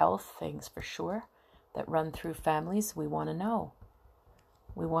 there's health things for sure that run through families. We want to know.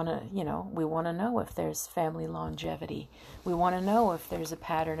 We want to know if there's family longevity. We want to know if there's a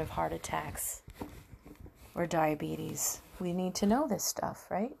pattern of heart attacks or diabetes. We need to know this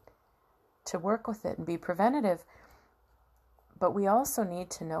stuff, right? To work with it and be preventative. But we also need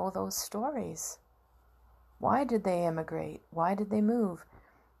to know those stories. Why did they immigrate? Why did they move?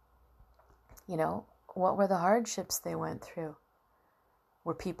 What were the hardships they went through?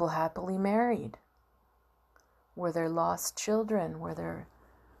 Were people happily married? Were there lost children? Were there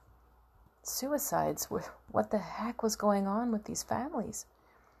suicides? What the heck was going on with these families?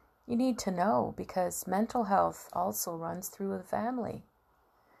 You need to know, because mental health also runs through the family.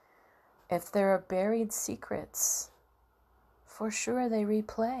 If there are buried secrets, for sure they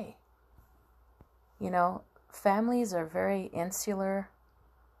replay. Families are very insular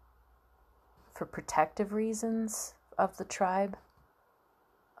for protective reasons of the tribe,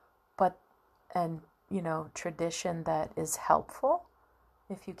 and tradition that is helpful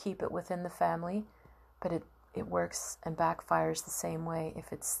if you keep it within the family, but it works and backfires the same way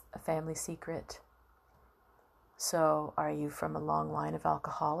if it's a family secret. So are you from a long line of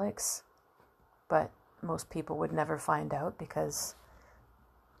alcoholics? But most people would never find out because,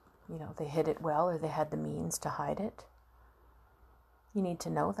 they hid it well, or they had the means to hide it. You need to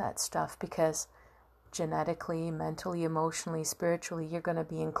know that stuff, because genetically, mentally, emotionally, spiritually, you're going to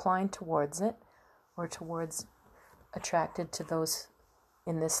be inclined towards it, or towards attracted to those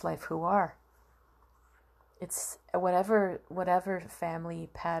in this life who are. It's whatever family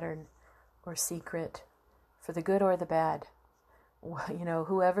pattern or secret, for the good or the bad,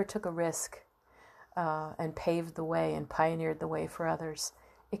 whoever took a risk and paved the way and pioneered the way for others,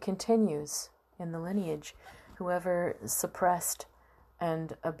 it continues in the lineage. Whoever suppressed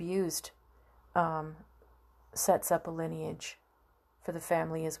and abused sets up a lineage for the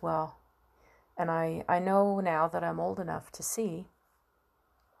family as well. And I know now that I'm old enough to see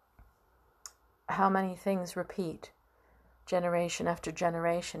how many things repeat generation after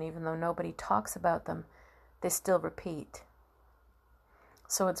generation. Even though nobody talks about them, they still repeat.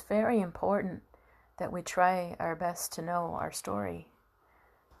 So it's very important that we try our best to know our story.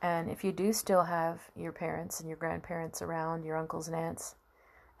 And if you do still have your parents and your grandparents around, your uncles and aunts,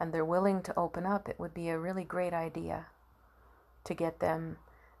 and they're willing to open up, it would be a really great idea to get them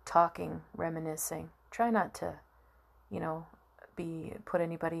talking, reminiscing. Try not to, put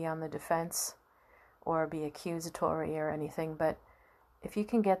anybody on the defense or be accusatory or anything, but if you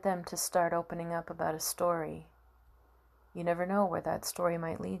can get them to start opening up about a story, you never know where that story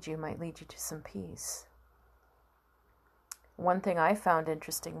might lead you to some peace. One thing I found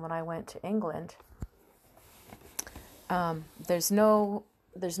interesting when I went to England, there's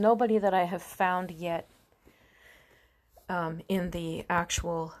nobody that I have found yet in the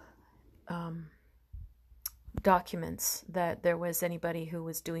actual documents that there was anybody who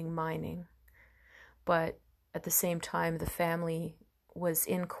was doing mining. But at the same time, the family was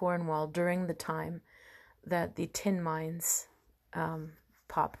in Cornwall during the time that the tin mines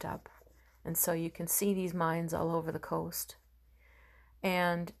popped up. And so you can see these mines all over the coast.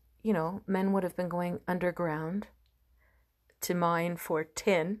 And, men would have been going underground to mine for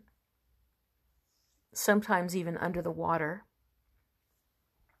tin, sometimes even under the water,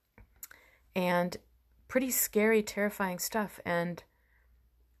 and pretty scary, terrifying stuff. And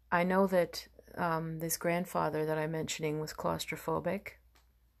I know that this grandfather that I'm mentioning was claustrophobic.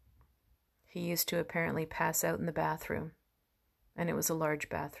 He used to apparently pass out in the bathroom, and it was a large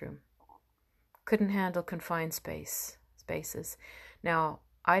bathroom. Couldn't handle confined spaces. Now,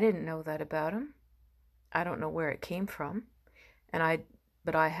 I didn't know that about him. I don't know where it came from,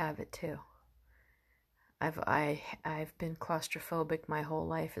 but I have it too. I've been claustrophobic my whole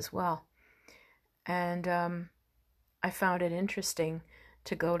life as well, and I found it interesting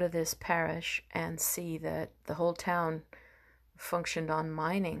to go to this parish and see that the whole town functioned on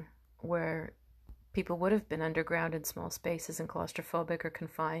mining, where people would have been underground in small spaces and claustrophobic or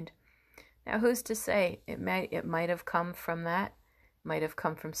confined. Now, who's to say? It might have come from that, might have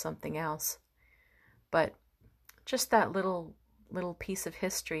come from something else. But just that little piece of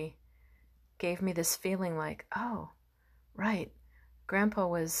history gave me this feeling like, oh, right, Grandpa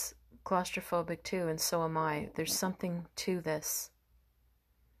was claustrophobic too, and so am I. There's something to this.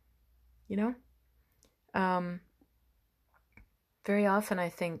 You know? Very often I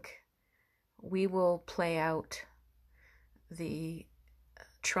think we will play out the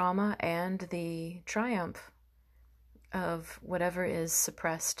trauma and the triumph of whatever is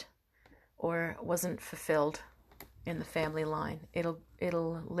suppressed or wasn't fulfilled in the family line.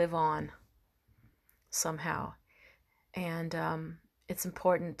 It'll live on somehow. And it's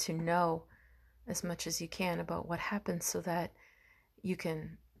important to know as much as you can about what happens so that you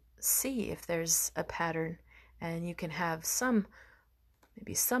can see if there's a pattern and you can have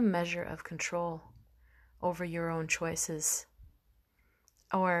maybe some measure of control over your own choices.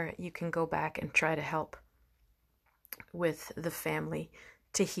 Or you can go back and try to help with the family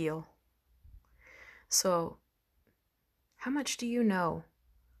to heal. So, how much do you know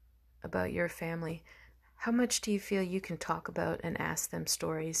about your family? How much do you feel you can talk about and ask them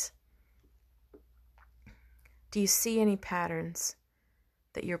stories? Do you see any patterns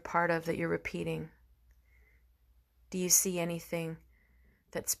that you're part of, that you're repeating? Do you see anything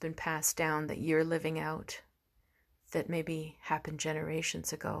that's been passed down that you're living out that maybe happened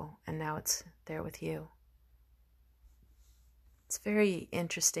generations ago and now it's there with you? It's very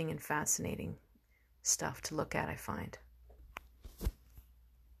interesting and fascinating stuff to look at, I find.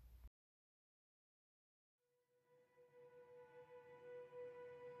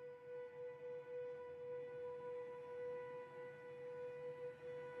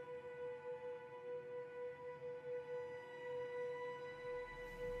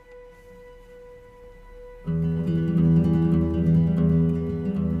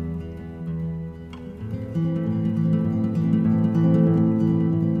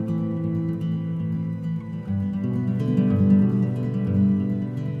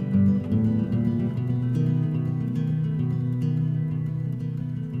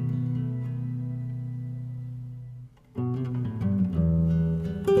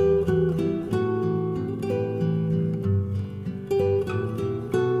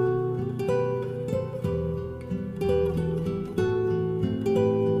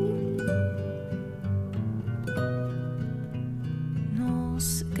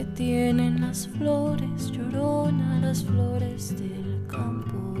 Tienen las flores, llorona, las flores del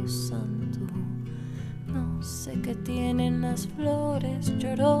campo santo. No sé qué tienen las flores,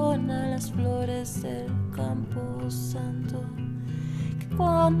 llorona, las flores del campo santo. Que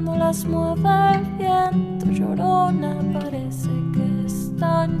cuando las mueve el viento, llorona, parece que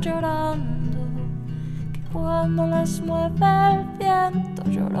están llorando. Que cuando las mueve el viento,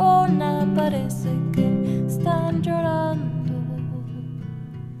 llorona, parece que están llorando.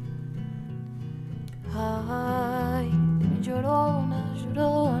 Ay, llorona,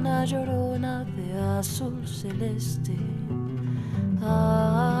 llorona, llorona de azul celeste.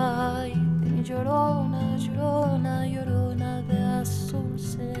 Ay, llorona, llorona, llorona de azul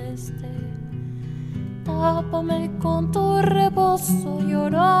celeste. Tápame con tu rebozo,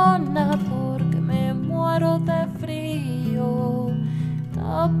 llorona, porque me muero de frío.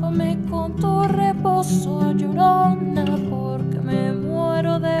 Tápame con tu rebozo, llorona, porque me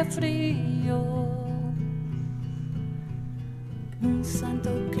muero de frío. Un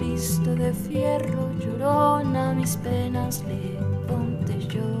santo Cristo de fierro, llorona, mis penas le conté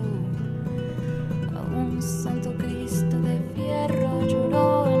yo. A un santo Cristo de fierro,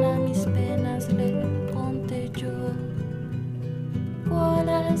 llorona, mis penas le conté yo.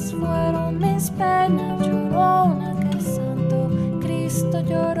 ¿Cuáles fueron mis penas, llorona, que el santo Cristo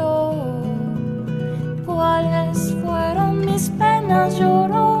lloró? ¿Cuáles fueron mis penas,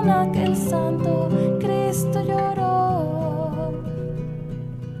 llorona, que el santo Cristo lloró?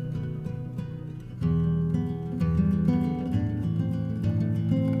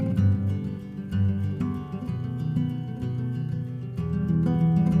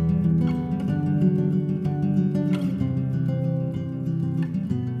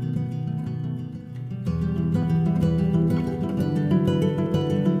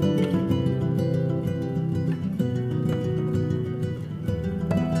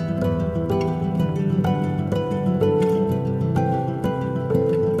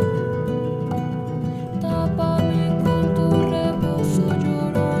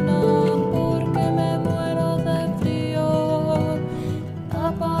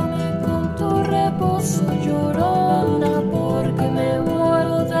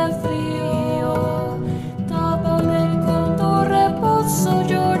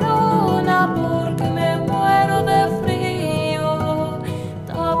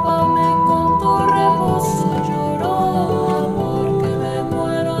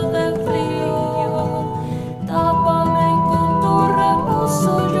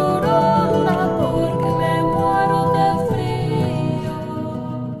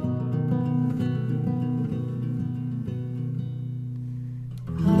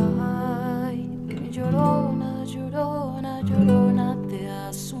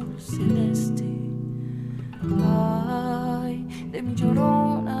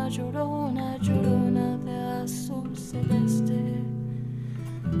 llorona, llorona, llorona de azul celeste.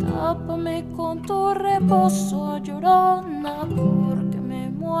 Tápame con tu rebozo, llorona, porque me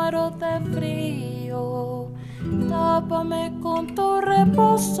muero de frío. Tápame con tu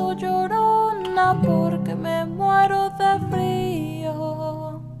rebozo, llorona, porque me muero de frío.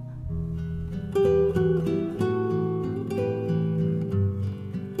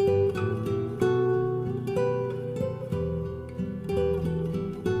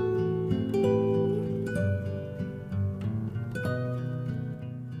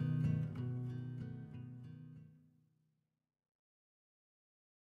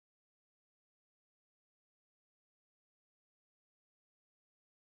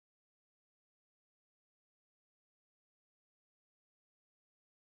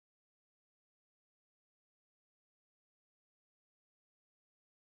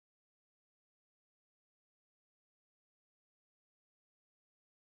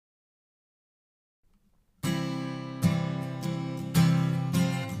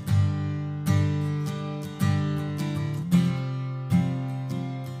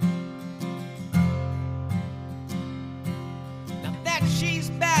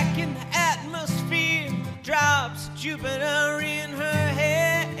 She's back in the atmosphere, drops Jupiter in her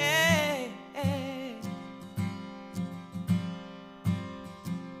head.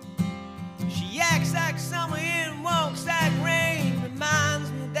 She acts like summer and walks like rain, reminds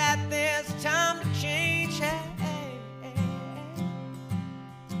me that there's time to change.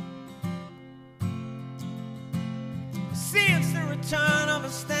 Since the return of a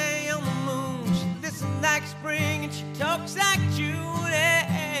stay on the moon, she listens like spring and she talks like June.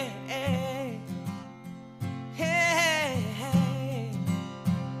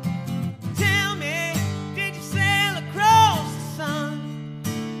 Tell me, did you sail across the sun?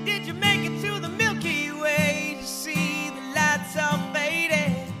 Did you make it to the Milky Way to see the lights all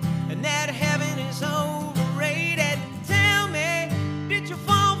faded and that heaven is overrated? Tell me, did you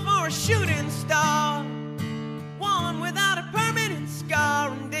fall for a shooting star, one without a permanent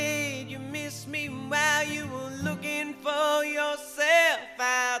scar? And did you miss me while you were looking for yourself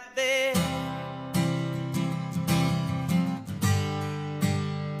out there?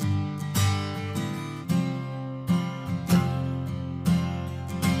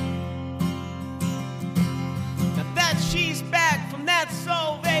 Now that she's back from that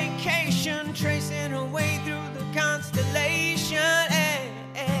soul vacation, tracing her way through the constellation,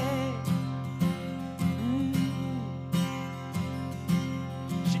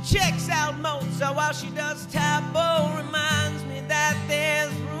 checks out Mozart while she does tableau, reminds me that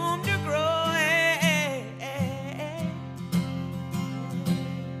there's room to grow.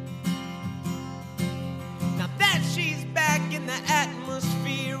 Now that she's back in the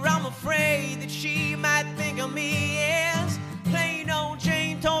atmosphere, I'm afraid that she might think of me as plain old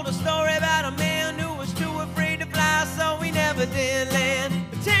Jane. Told a story about a man who was too afraid to fly, so he never did land.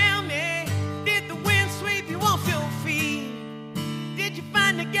 But tell me, did the wind sweep you off your feet? Did you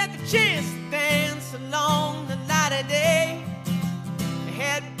finally get the chance to dance along the light of day?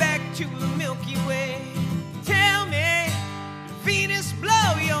 Head back to the Milky Way. Tell me, did Venus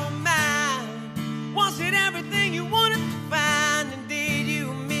blow your mind? Was it everything you wanted to find? And did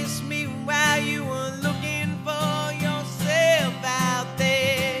you miss me while you were looking for yourself out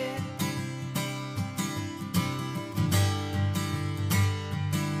there?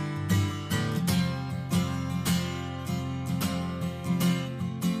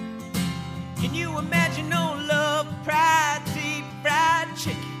 Can you imagine no love, pride, deep fried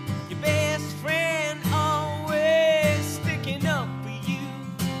chicken? Your best friend always sticking up for you,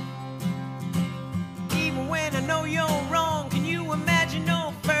 even when I know you're wrong. Can you imagine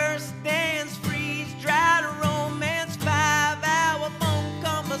no first dance, freeze dried romance, 5-hour phone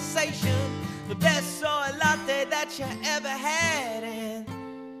conversation, the best soy latte that you ever had, and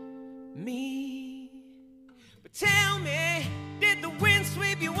me? But tell me, did the wind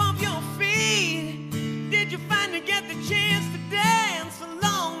sweep you off your feet? Did you finally get the chance to dance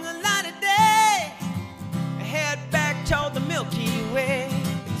along the light of day? Head back toward the Milky Way.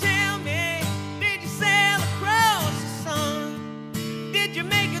 Tell me, did you sail across the sun? Did you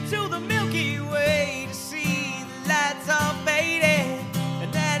make it to the Milky Way to see the lights all faded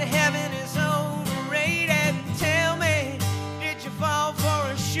and that heaven is overrated? Tell me, did you fall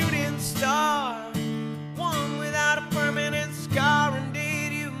for a shooting star, one without a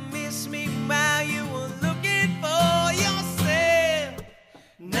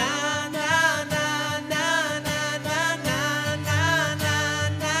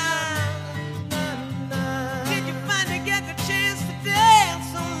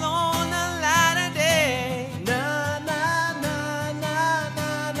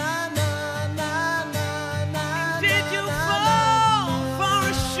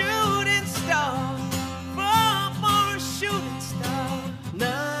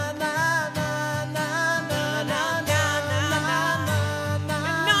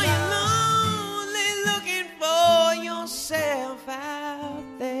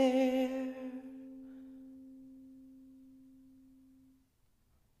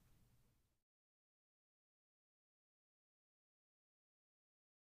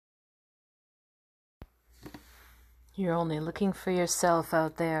You're only looking for yourself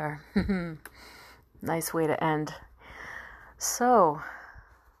out there. Nice way to end. So,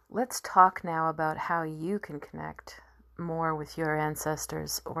 let's talk now about how you can connect more with your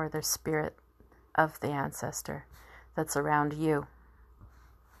ancestors or the spirit of the ancestor that's around you.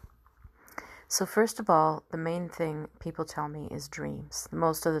 So first of all, the main thing people tell me is dreams,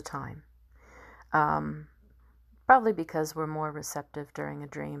 most of the time. Probably because we're more receptive during a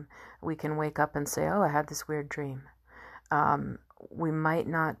dream. We can wake up and say, oh, I had this weird dream. We might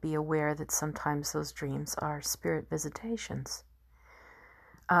not be aware that sometimes those dreams are spirit visitations.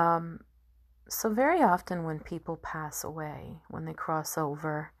 So very often when people pass away, when they cross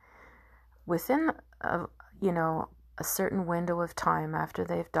over, within a certain window of time after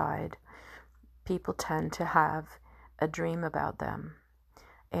they've died, people tend to have a dream about them.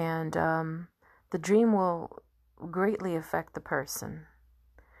 And the dream will greatly affect the person.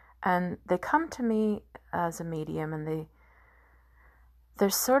 And they come to me as a medium, and they're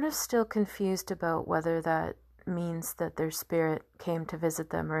sort of still confused about whether that means that their spirit came to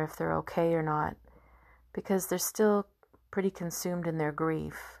visit them or if they're okay or not, because they're still pretty consumed in their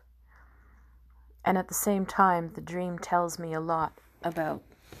grief. And at the same time, the dream tells me a lot about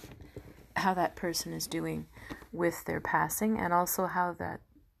how that person is doing with their passing, and also how that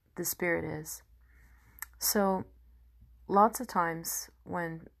the spirit is. So lots of times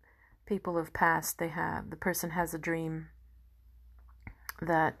when people have passed, the person has a dream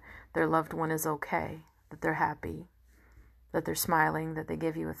that their loved one is okay, that they're happy, that they're smiling, that they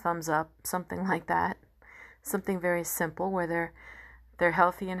give you a thumbs up, something like that. Something very simple where they're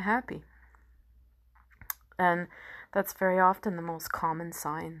healthy and happy. And that's very often the most common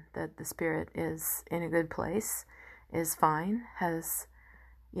sign that the spirit is in a good place, is fine, has,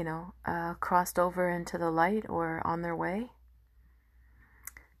 crossed over into the light or on their way.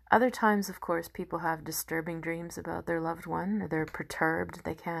 Other times, of course, people have disturbing dreams about their loved one, or they're perturbed.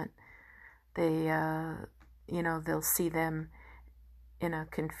 They'll see them in a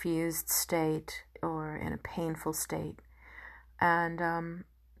confused state or in a painful state. And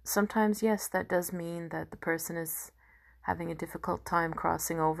sometimes, yes, that does mean that the person is having a difficult time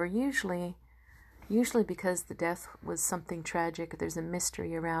crossing over, usually because the death was something tragic. There's a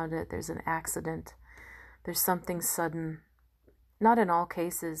mystery around it. There's an accident. There's something sudden. Not in all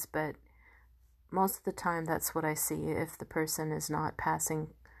cases, but most of the time that's what I see if the person is not passing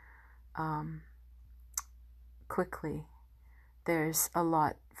quickly. There's a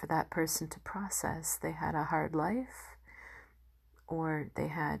lot for that person to process. They had a hard life, or they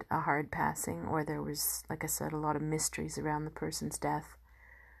had a hard passing, or there was, like I said, a lot of mysteries around the person's death,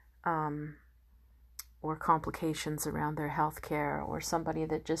 or complications around their health care, or somebody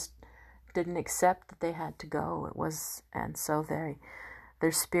that just didn't accept that they had to go. And so their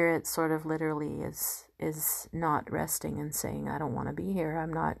spirit sort of literally is not resting and saying, I don't want to be here.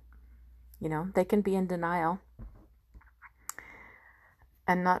 I'm not, they can be in denial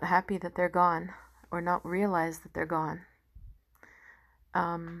and not happy that they're gone, or not realize that they're gone.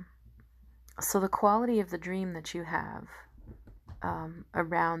 So the quality of the dream that you have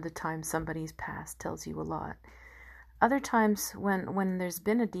around the time somebody's passed tells you a lot. Other times when there's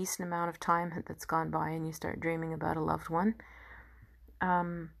been a decent amount of time that's gone by and you start dreaming about a loved one,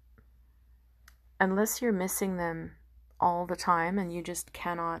 unless you're missing them all the time and you just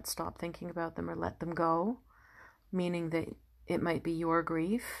cannot stop thinking about them or let them go, meaning that it might be your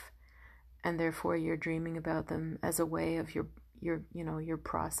grief, and therefore you're dreaming about them as a way of you're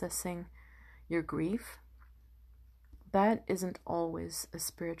processing your grief, that isn't always a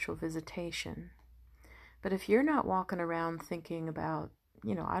spiritual visitation. But if you're not walking around thinking about,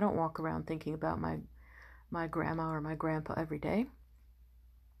 I don't walk around thinking about my grandma or my grandpa every day.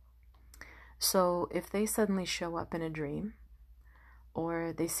 So if they suddenly show up in a dream,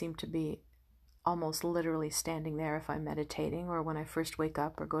 or they seem to be almost literally standing there if I'm meditating, or when I first wake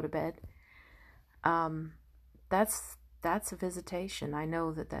up or go to bed, that's a visitation. I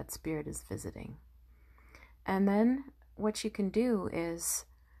know that spirit is visiting. And then what you can do is,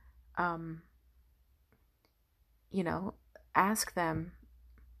 ask them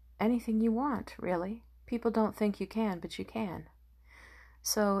anything you want, really. People don't think you can, but you can.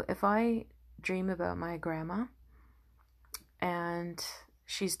 So if I dream about my grandma and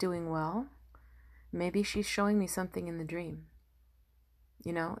she's doing well, maybe she's showing me something in the dream.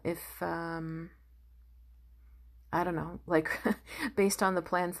 If, I don't know, like based on the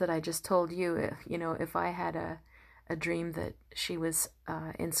plans that I just told you, if I had a dream that she was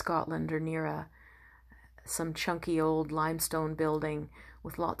in Scotland or near some chunky old limestone building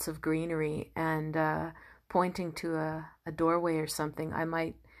with lots of greenery and pointing to a doorway or something, I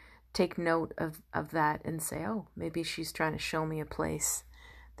might take note of that and say, oh, maybe she's trying to show me a place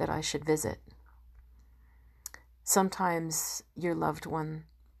that I should visit. Sometimes your loved one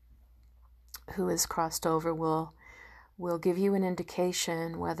who is crossed over will give you an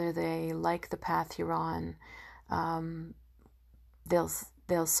indication whether they like the path you're on.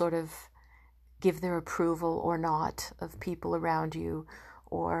 They'll sort of give their approval or not of people around you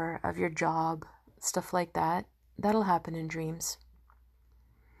or of your job, stuff like that. That'll happen in dreams.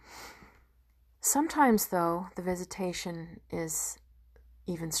 Sometimes, though, the visitation is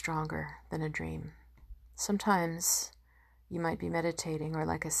even stronger than a dream. Sometimes you might be meditating, or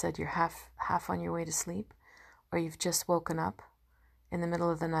like I said, you're half on your way to sleep, or you've just woken up in the middle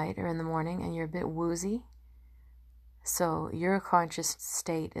of the night or in the morning and you're a bit woozy. So your conscious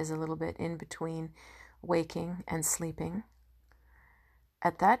state is a little bit in between waking and sleeping.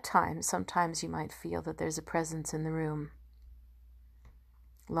 At that time, sometimes you might feel that there's a presence in the room.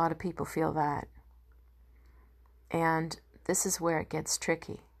 A lot of people feel that. And this is where it gets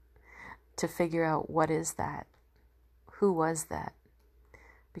tricky to figure out what is that? Who was that?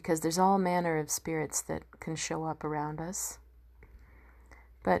 Because there's all manner of spirits that can show up around us.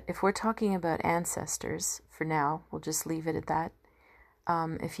 But if we're talking about ancestors, for now, we'll just leave it at that.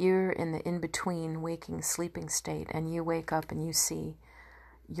 If you're in the in-between waking, sleeping state and you wake up and you see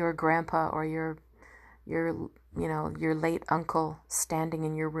your grandpa or your late uncle standing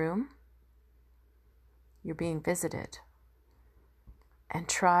in your room, you're being visited. And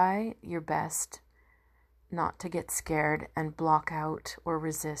try your best not to get scared and block out or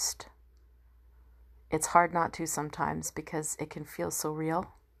resist. It's hard not to sometimes because it can feel so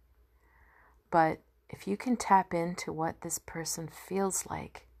real. But if you can tap into what this person feels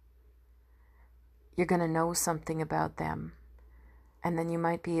like, you're going to know something about them. And then you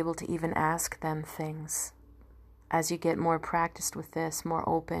might be able to even ask them things. As you get more practiced with this, more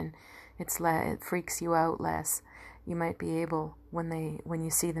open, it freaks you out less. You might be able, when you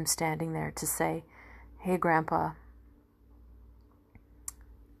see them standing there, to say, "Hey, Grandpa,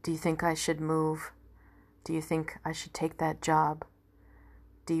 do you think I should move? Do you think I should take that job?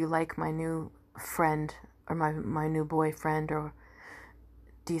 Do you like my new friend or my new boyfriend? Or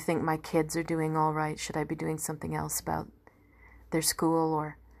do you think my kids are doing all right? Should I be doing something else about their school?"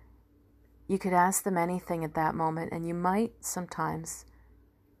 Or you could ask them anything at that moment, and you might sometimes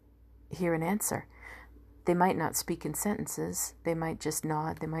hear an answer. They might not speak in sentences. They might just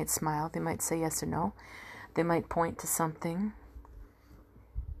nod. They might smile. They might say yes or no. They might point to something.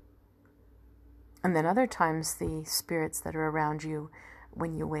 And then other times, the spirits that are around you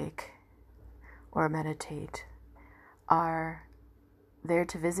when you wake or meditate are there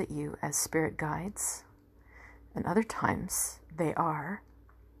to visit you as spirit guides. And other times, they are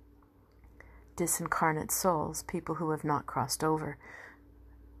disincarnate souls, people who have not crossed over.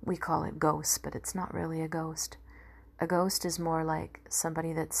 We call it ghosts, but it's not really a ghost. A ghost is more like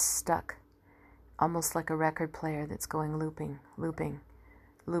somebody that's stuck, almost like a record player that's going looping,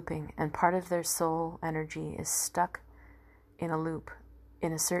 and part of their soul energy is stuck in a loop,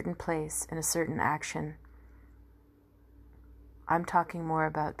 in a certain place, in a certain action. I'm talking more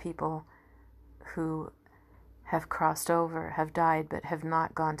about people who have crossed over, have died, but have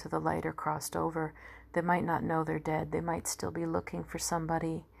not gone to the light or crossed over. They might not know they're dead. They might still be looking for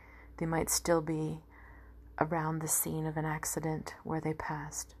somebody. They might still be around the scene of an accident where they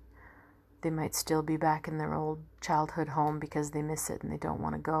passed. They might still be back in their old childhood home because they miss it and they don't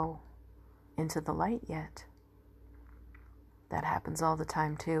want to go into the light yet. That happens all the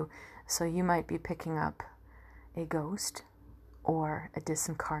time too. So you might be picking up a ghost or a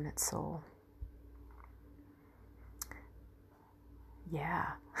disincarnate soul.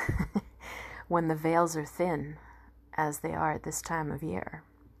 Yeah. When the veils are thin, as they are at this time of year,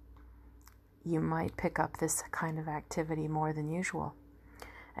 you might pick up this kind of activity more than usual.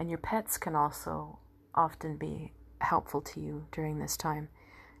 And your pets can also often be helpful to you during this time.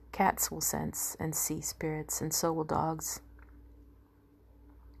 Cats will sense and see spirits, and so will dogs.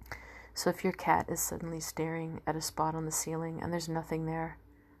 So if your cat is suddenly staring at a spot on the ceiling and there's nothing there,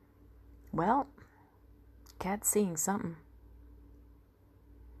 well, cat's seeing something.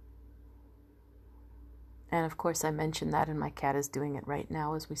 And of course I mentioned that, and my cat is doing it right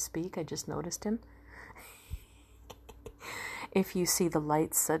now as we speak. I just noticed him. If you see the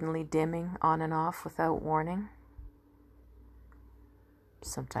lights suddenly dimming on and off without warning,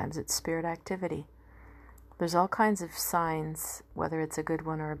 sometimes it's spirit activity. There's all kinds of signs, whether it's a good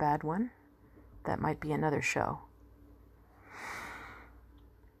one or a bad one. That might be another show.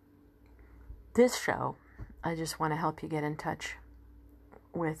 This show, I just want to help you get in touch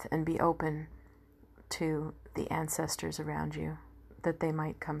with and be open to the ancestors around you, that they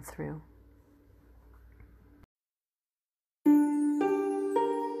might come through.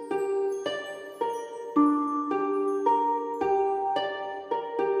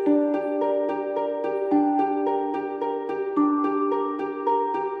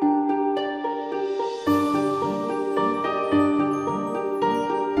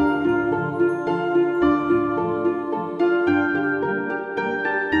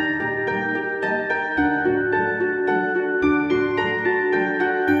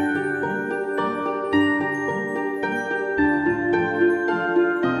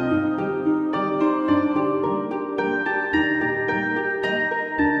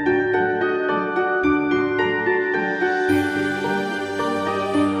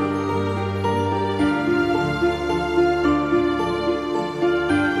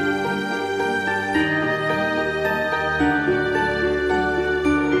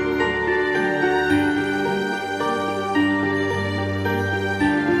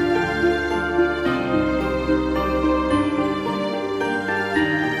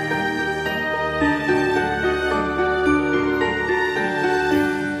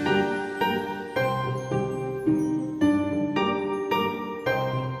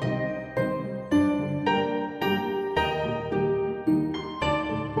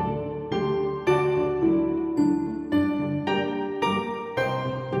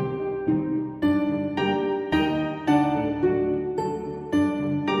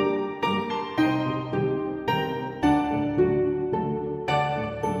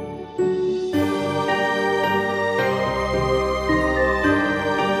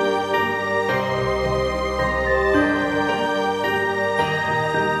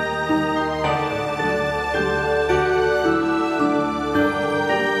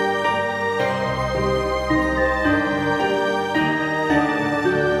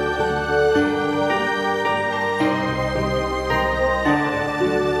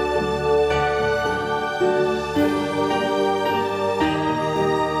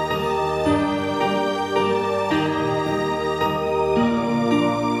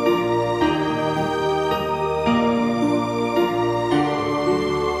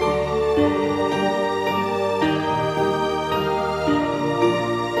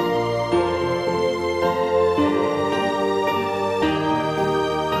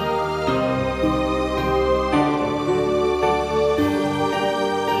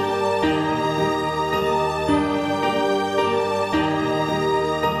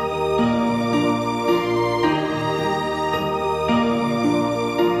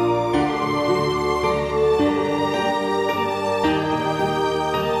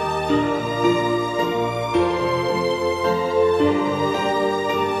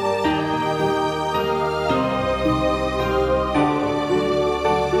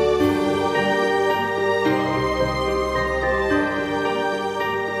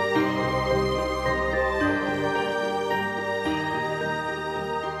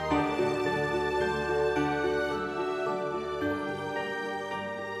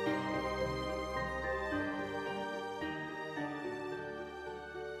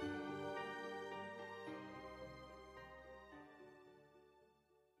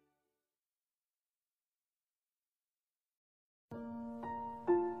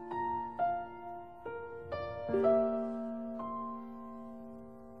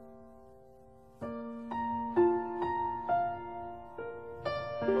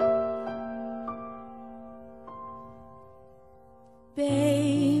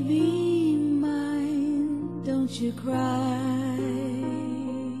 Baby mine, don't you cry.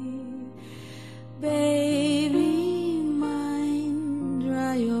 Baby mine,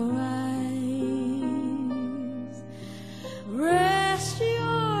 dry your eyes. Rest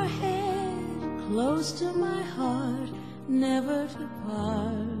your head close to my heart, never to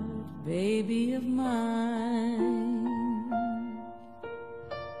part, baby of mine.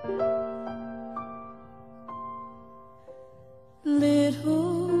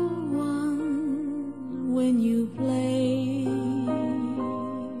 Little one, when you play,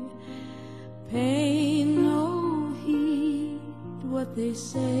 pay no heed what they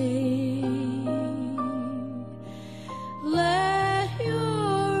say. Let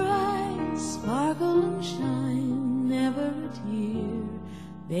your eyes sparkle and shine, never a tear,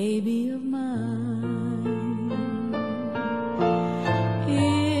 baby of mine.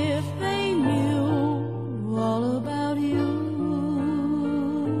 If they knew all about you,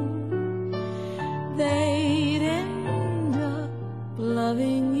 they'd end up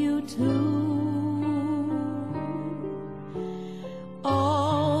loving you too.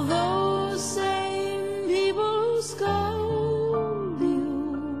 All those same people who scold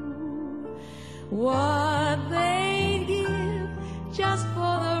you, what they'd give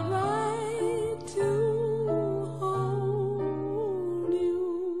the right to hold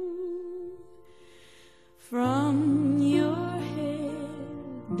you from your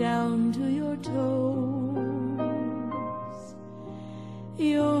head down to your toes.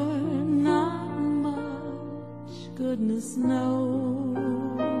 You're not much, goodness knows,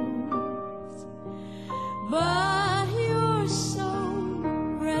 but you're so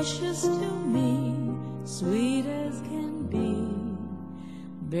precious to me, sweet as can be,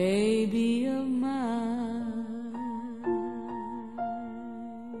 baby of mine.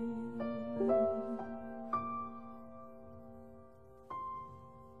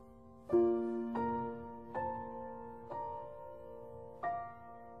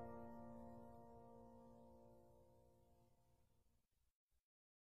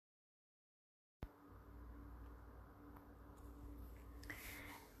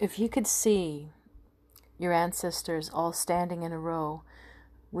 If you could see your ancestors all standing in a row,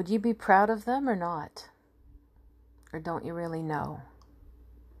 would you be proud of them or not? Or don't you really know?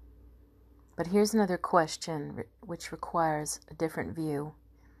 But here's another question which requires a different view.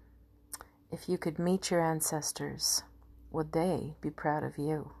 If you could meet your ancestors, would they be proud of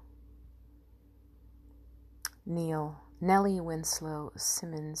you? Nellie Winslow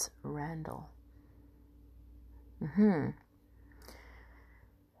Simmons Randall.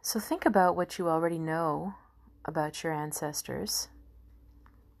 So think about what you already know about your ancestors.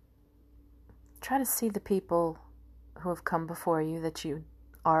 Try to see the people who have come before you that you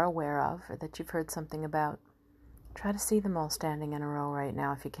are aware of or that you've heard something about. Try to see them all standing in a row right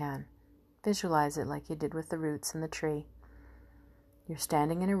now if you can. Visualize it like you did with the roots in the tree. You're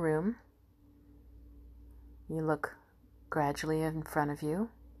standing in a room. You look gradually in front of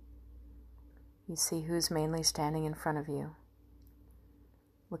you. You see who's mainly standing in front of you.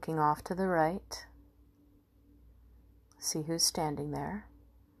 Looking off to the right, see who's standing there.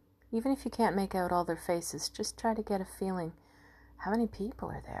 Even if you can't make out all their faces, just try to get a feeling. How many people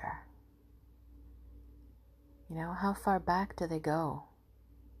are there? You know, how far back do they go?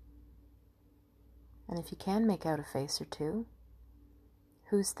 And if you can make out a face or two,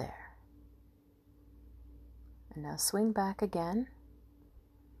 who's there? And now swing back again,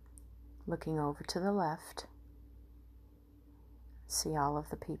 looking over to the left. See all of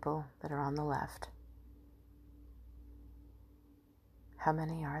the people that are on the left. How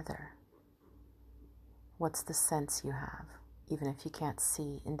many are there? What's the sense you have, even if you can't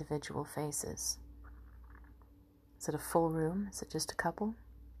see individual faces? Is it a full room? Is it just a couple?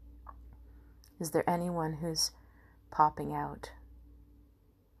 Is there anyone who's popping out?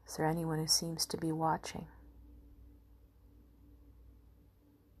 Is there anyone who seems to be watching?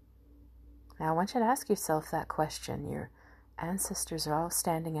 Now I want you to ask yourself that question. Your ancestors are all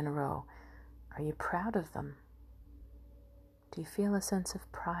standing in a row. Are you proud of them? Do you feel a sense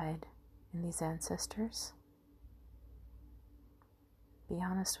of pride in these ancestors? Be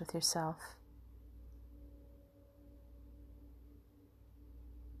honest with yourself.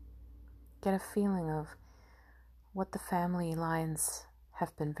 Get a feeling of what the family lines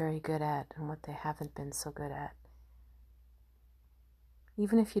have been very good at and what they haven't been so good at.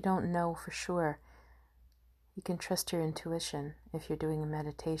 Even if you don't know for sure, you can trust your intuition if you're doing a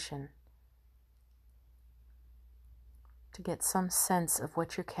meditation to get some sense of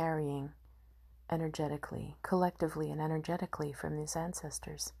what you're carrying energetically, collectively and energetically from these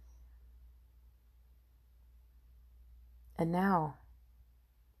ancestors. And now,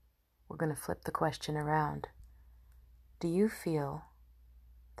 we're going to flip the question around. Do you feel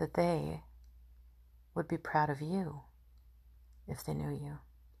that they would be proud of you if they knew you?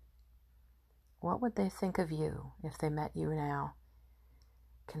 What would they think of you if they met you now,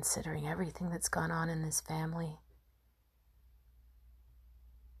 considering everything that's gone on in this family?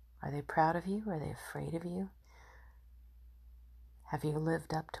 Are they proud of you? Are they afraid of you? Have you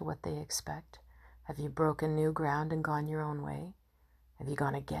lived up to what they expect? Have you broken new ground and gone your own way? Have you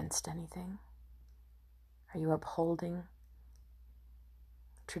gone against anything? Are you upholding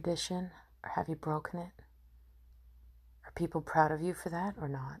tradition, or have you broken it? Are people proud of you for that or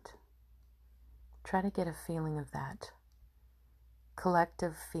not? Try to get a feeling of that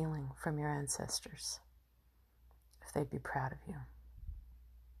collective feeling from your ancestors, if they'd be proud of you.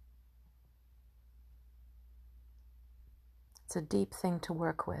 It's a deep thing to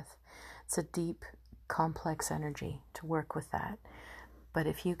work with. It's a deep, complex energy to work with that. But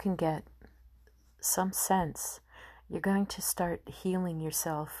if you can get some sense, you're going to start healing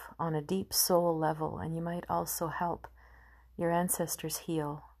yourself on a deep soul level, and you might also help your ancestors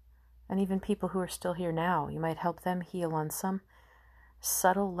heal. And even people who are still here now, you might help them heal on some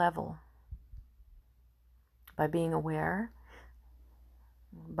subtle level by being aware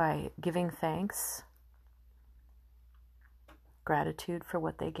by giving thanks, gratitude for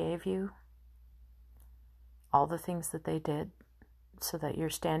what they gave you, all the things that they did so that you're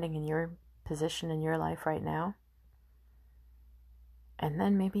standing in your position in your life right now. And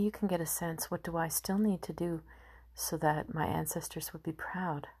then maybe you can get a sense, what do I still need to do so that my ancestors would be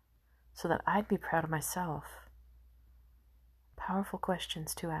proud, so that I'd be proud of myself? Powerful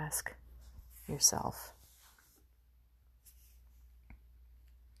questions to ask yourself.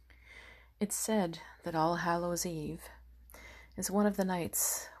 It's said that All Hallows Eve is one of the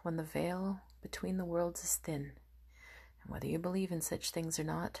nights when the veil between the worlds is thin. And whether you believe in such things or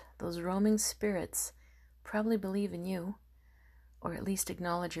not, those roaming spirits probably believe in you, or at least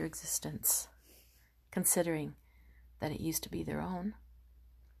acknowledge your existence, considering that it used to be their own.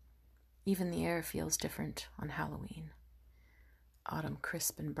 Even the air feels different on Halloween. Autumn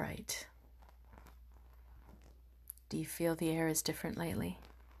crisp and bright. Do you feel the air is different lately?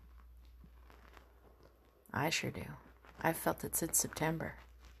 I sure do. I've felt it since September.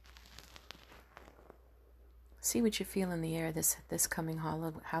 See what you feel in the air this coming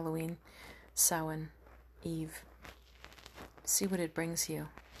Halloween, Samhain Eve. See what it brings you.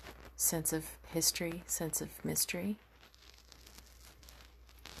 Sense of history, sense of mystery.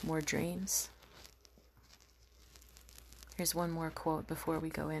 More dreams. Here's one more quote before we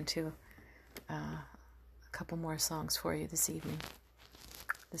go into a couple more songs for you this evening.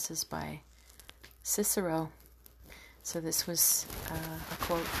 This is by Cicero. So this was a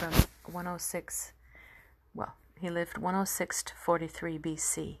quote from 106. Well, he lived 106 to 43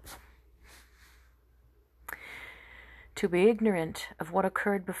 BC. To be ignorant of what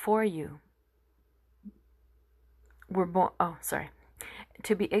occurred before you were born.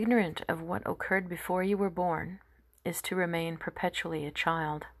 To be ignorant of what occurred before you were born is to remain perpetually a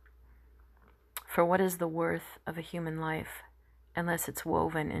child. For what is the worth of a human life unless it's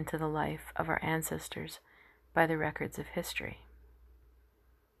woven into the life of our ancestors by the records of history?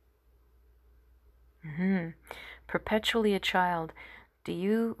 Perpetually a child. Do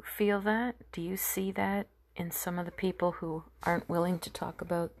you feel that? Do you see that in some of the people who aren't willing to talk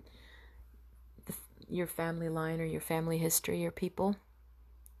about your family line or your family history or people?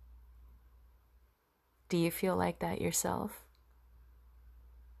 Do you feel like that yourself?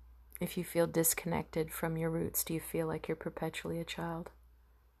 If you feel disconnected from your roots, do you feel like you're perpetually a child?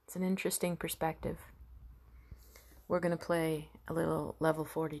 It's an interesting perspective. We're going to play a little level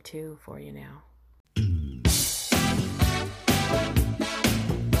 42 for you now.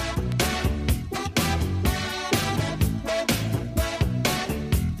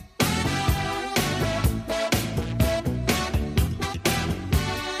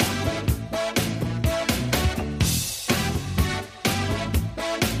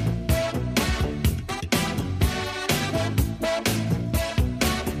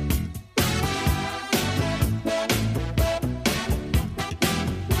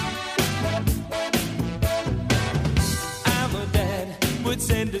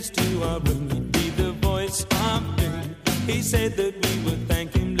 Send us to our room, he'd be the voice of doom. He said that we would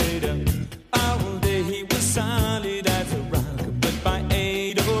thank him later. All day he was solid as a rock, but by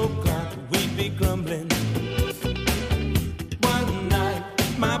 8 o'clock we'd be grumbling. One night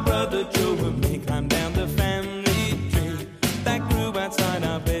my brother Joe and me climbed down the family tree that grew outside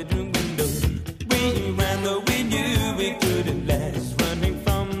our bedroom window. We ran though we knew we couldn't last, running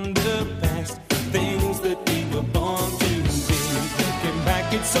from the past, things that we were born to.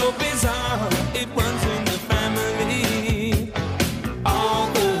 It's so bizarre, it runs in the family. All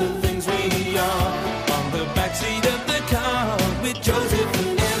the things we are on the backseat of the car with Joseph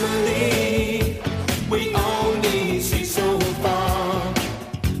and Emily. We only see so far,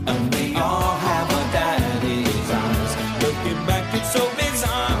 and we all have our daddy's eyes. Looking back, it's so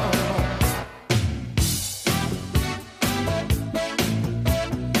bizarre.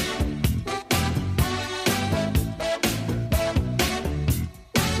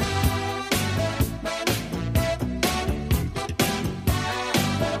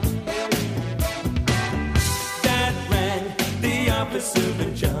 Of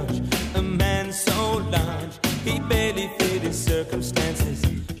a judge, a man so large he barely fit his circumstances.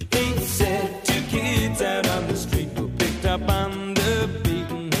 He said 2 kids out on the street were picked up on the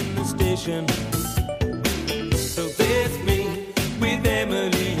beaten in the station. So there's me with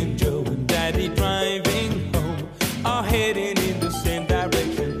Emily and Joe and Daddy driving home, all heading in the same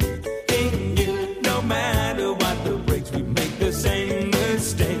direction. He knew no matter what the brakes, we make the same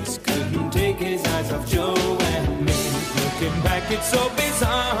mistakes. Couldn't take his eyes off Joe and me. Looking back, it's so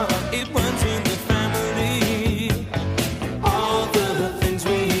bizarre, it runs in the family. All the things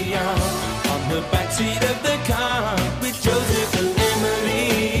we are on the backseat of the car with Joseph and Emily.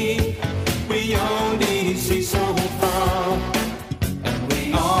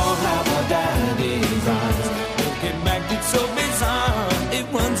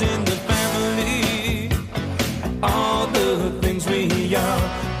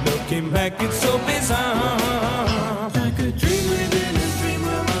 Looking back, it's so bizarre. Like a dream within a dream,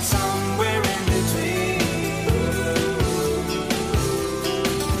 we're somewhere in between.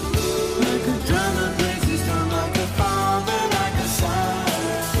 Like a drama plays its drum, like a father, like a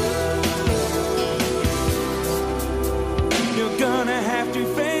son. You're gonna have to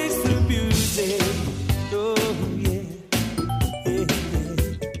face the music. Oh yeah, yeah, yeah.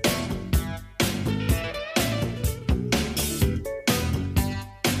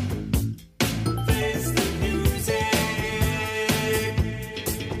 Face the music.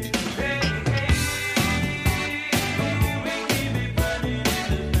 Hey, hey, we keep it running in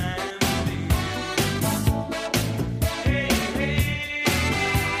the family. Hey, hey,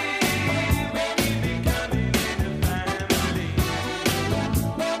 we keep it coming in the family.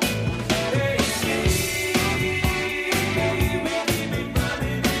 Hey, hey, we keep it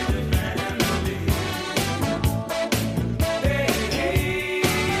running in the family. Hey, hey,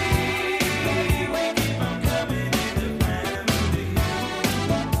 we keep on coming in the family.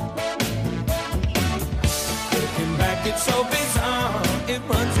 Looking back, it's so bizarre. It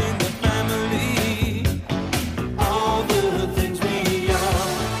runs in the family. All the things we are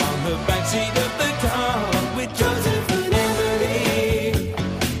on the backseat of the car with Joseph and Emily.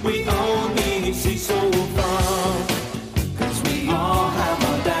 We only see so far, 'cause we all have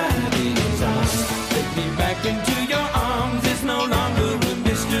our daddy's eyes. Take me back into your arms, it's no longer a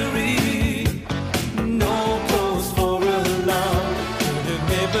mystery. No cause for a love, could have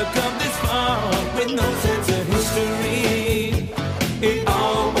never come this far with no sense of history. It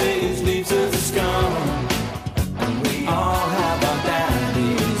always leaves us scarred, and we all have our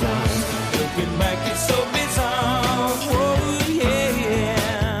daddy's eyes. Looking back, it's so bizarre. Oh yeah,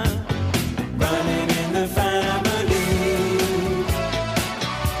 yeah. Running in the family.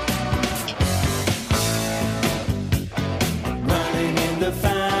 Running in the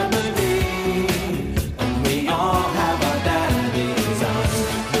family. And we all have our daddy's eyes.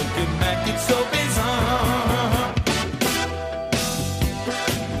 Looking back, it's so bizarre.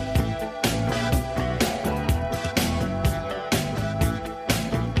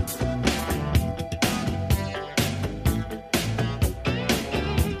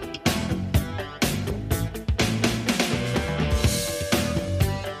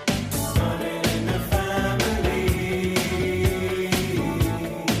 Running in the family.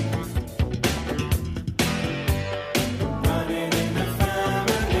 Running in the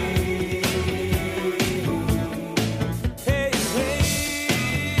family. Hey,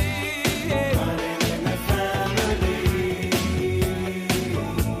 hey, running in the family.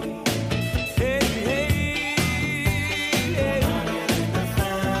 Hey, hey, running in the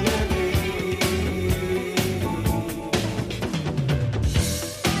family.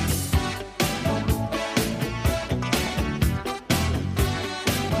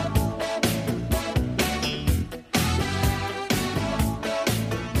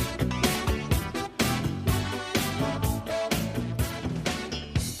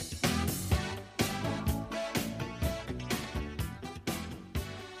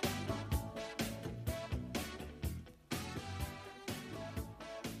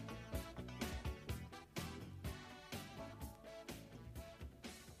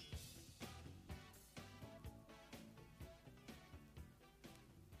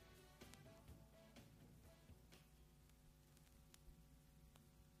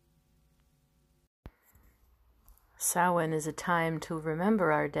 Samhain is a time to remember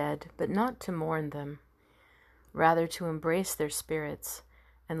our dead, but not to mourn them, rather to embrace their spirits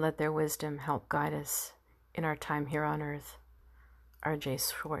and let their wisdom help guide us in our time here on earth. R.J.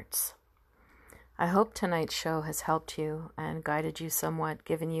 Schwartz. I hope tonight's show has helped you and guided you somewhat,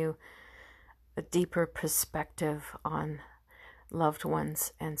 given you a deeper perspective on loved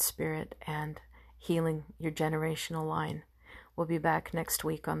ones and spirit and healing your generational line. We'll be back next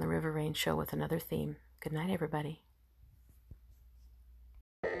week on the River Rain Show with another theme. Good night, everybody.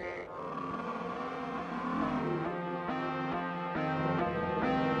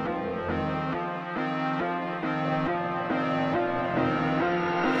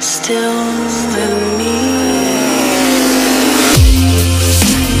 Still with me.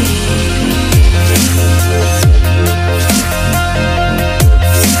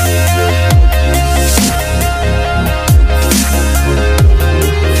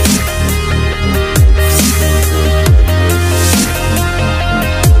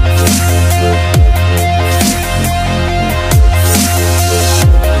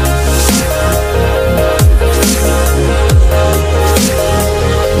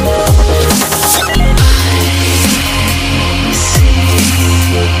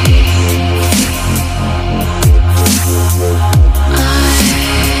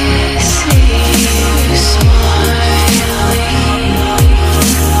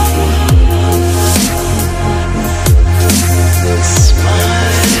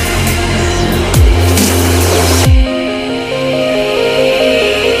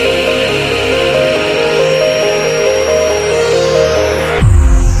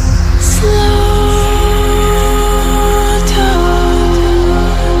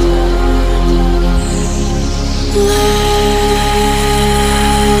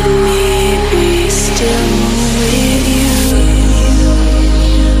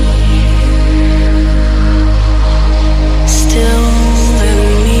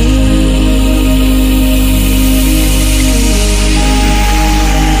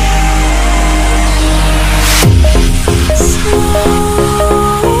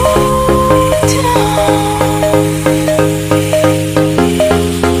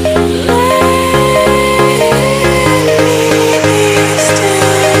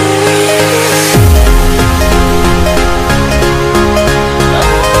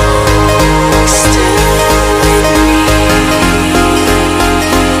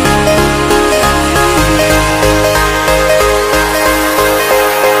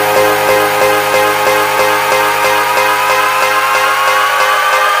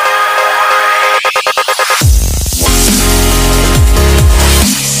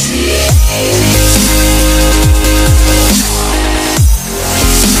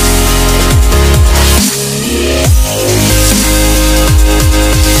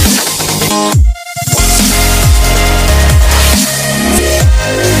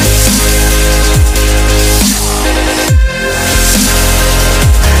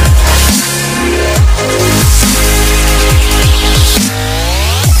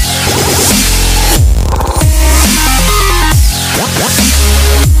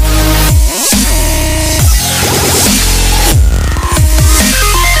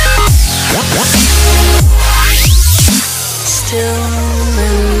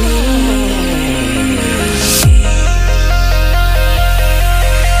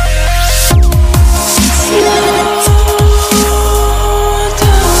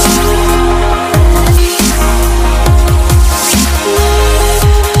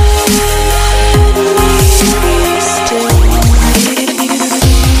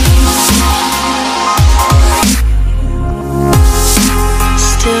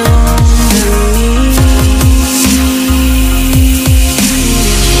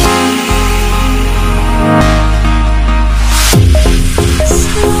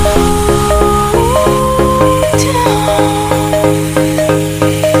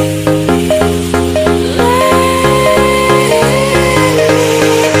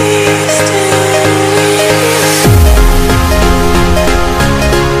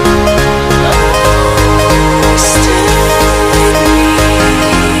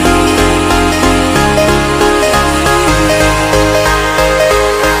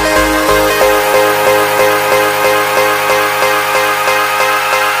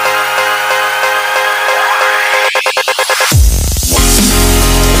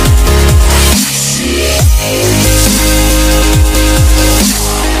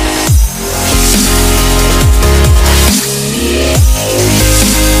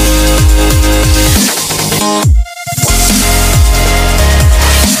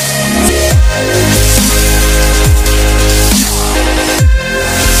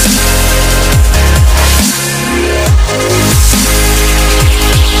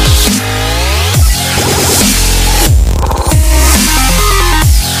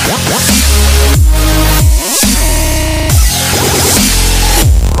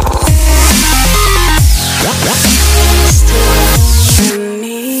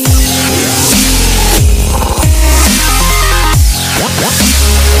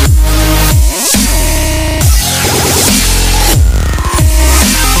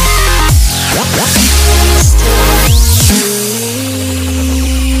 What?